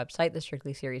check out our website,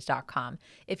 thestrictlyseries.com.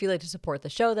 If you'd like to support the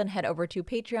show, then head over to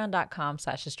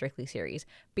patreon.com/thestrictlyseries.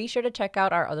 Be sure to check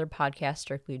out our other podcast,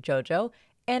 Strictly JoJo.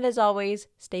 And as always,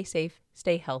 stay safe,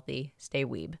 stay healthy, stay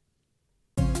weeb.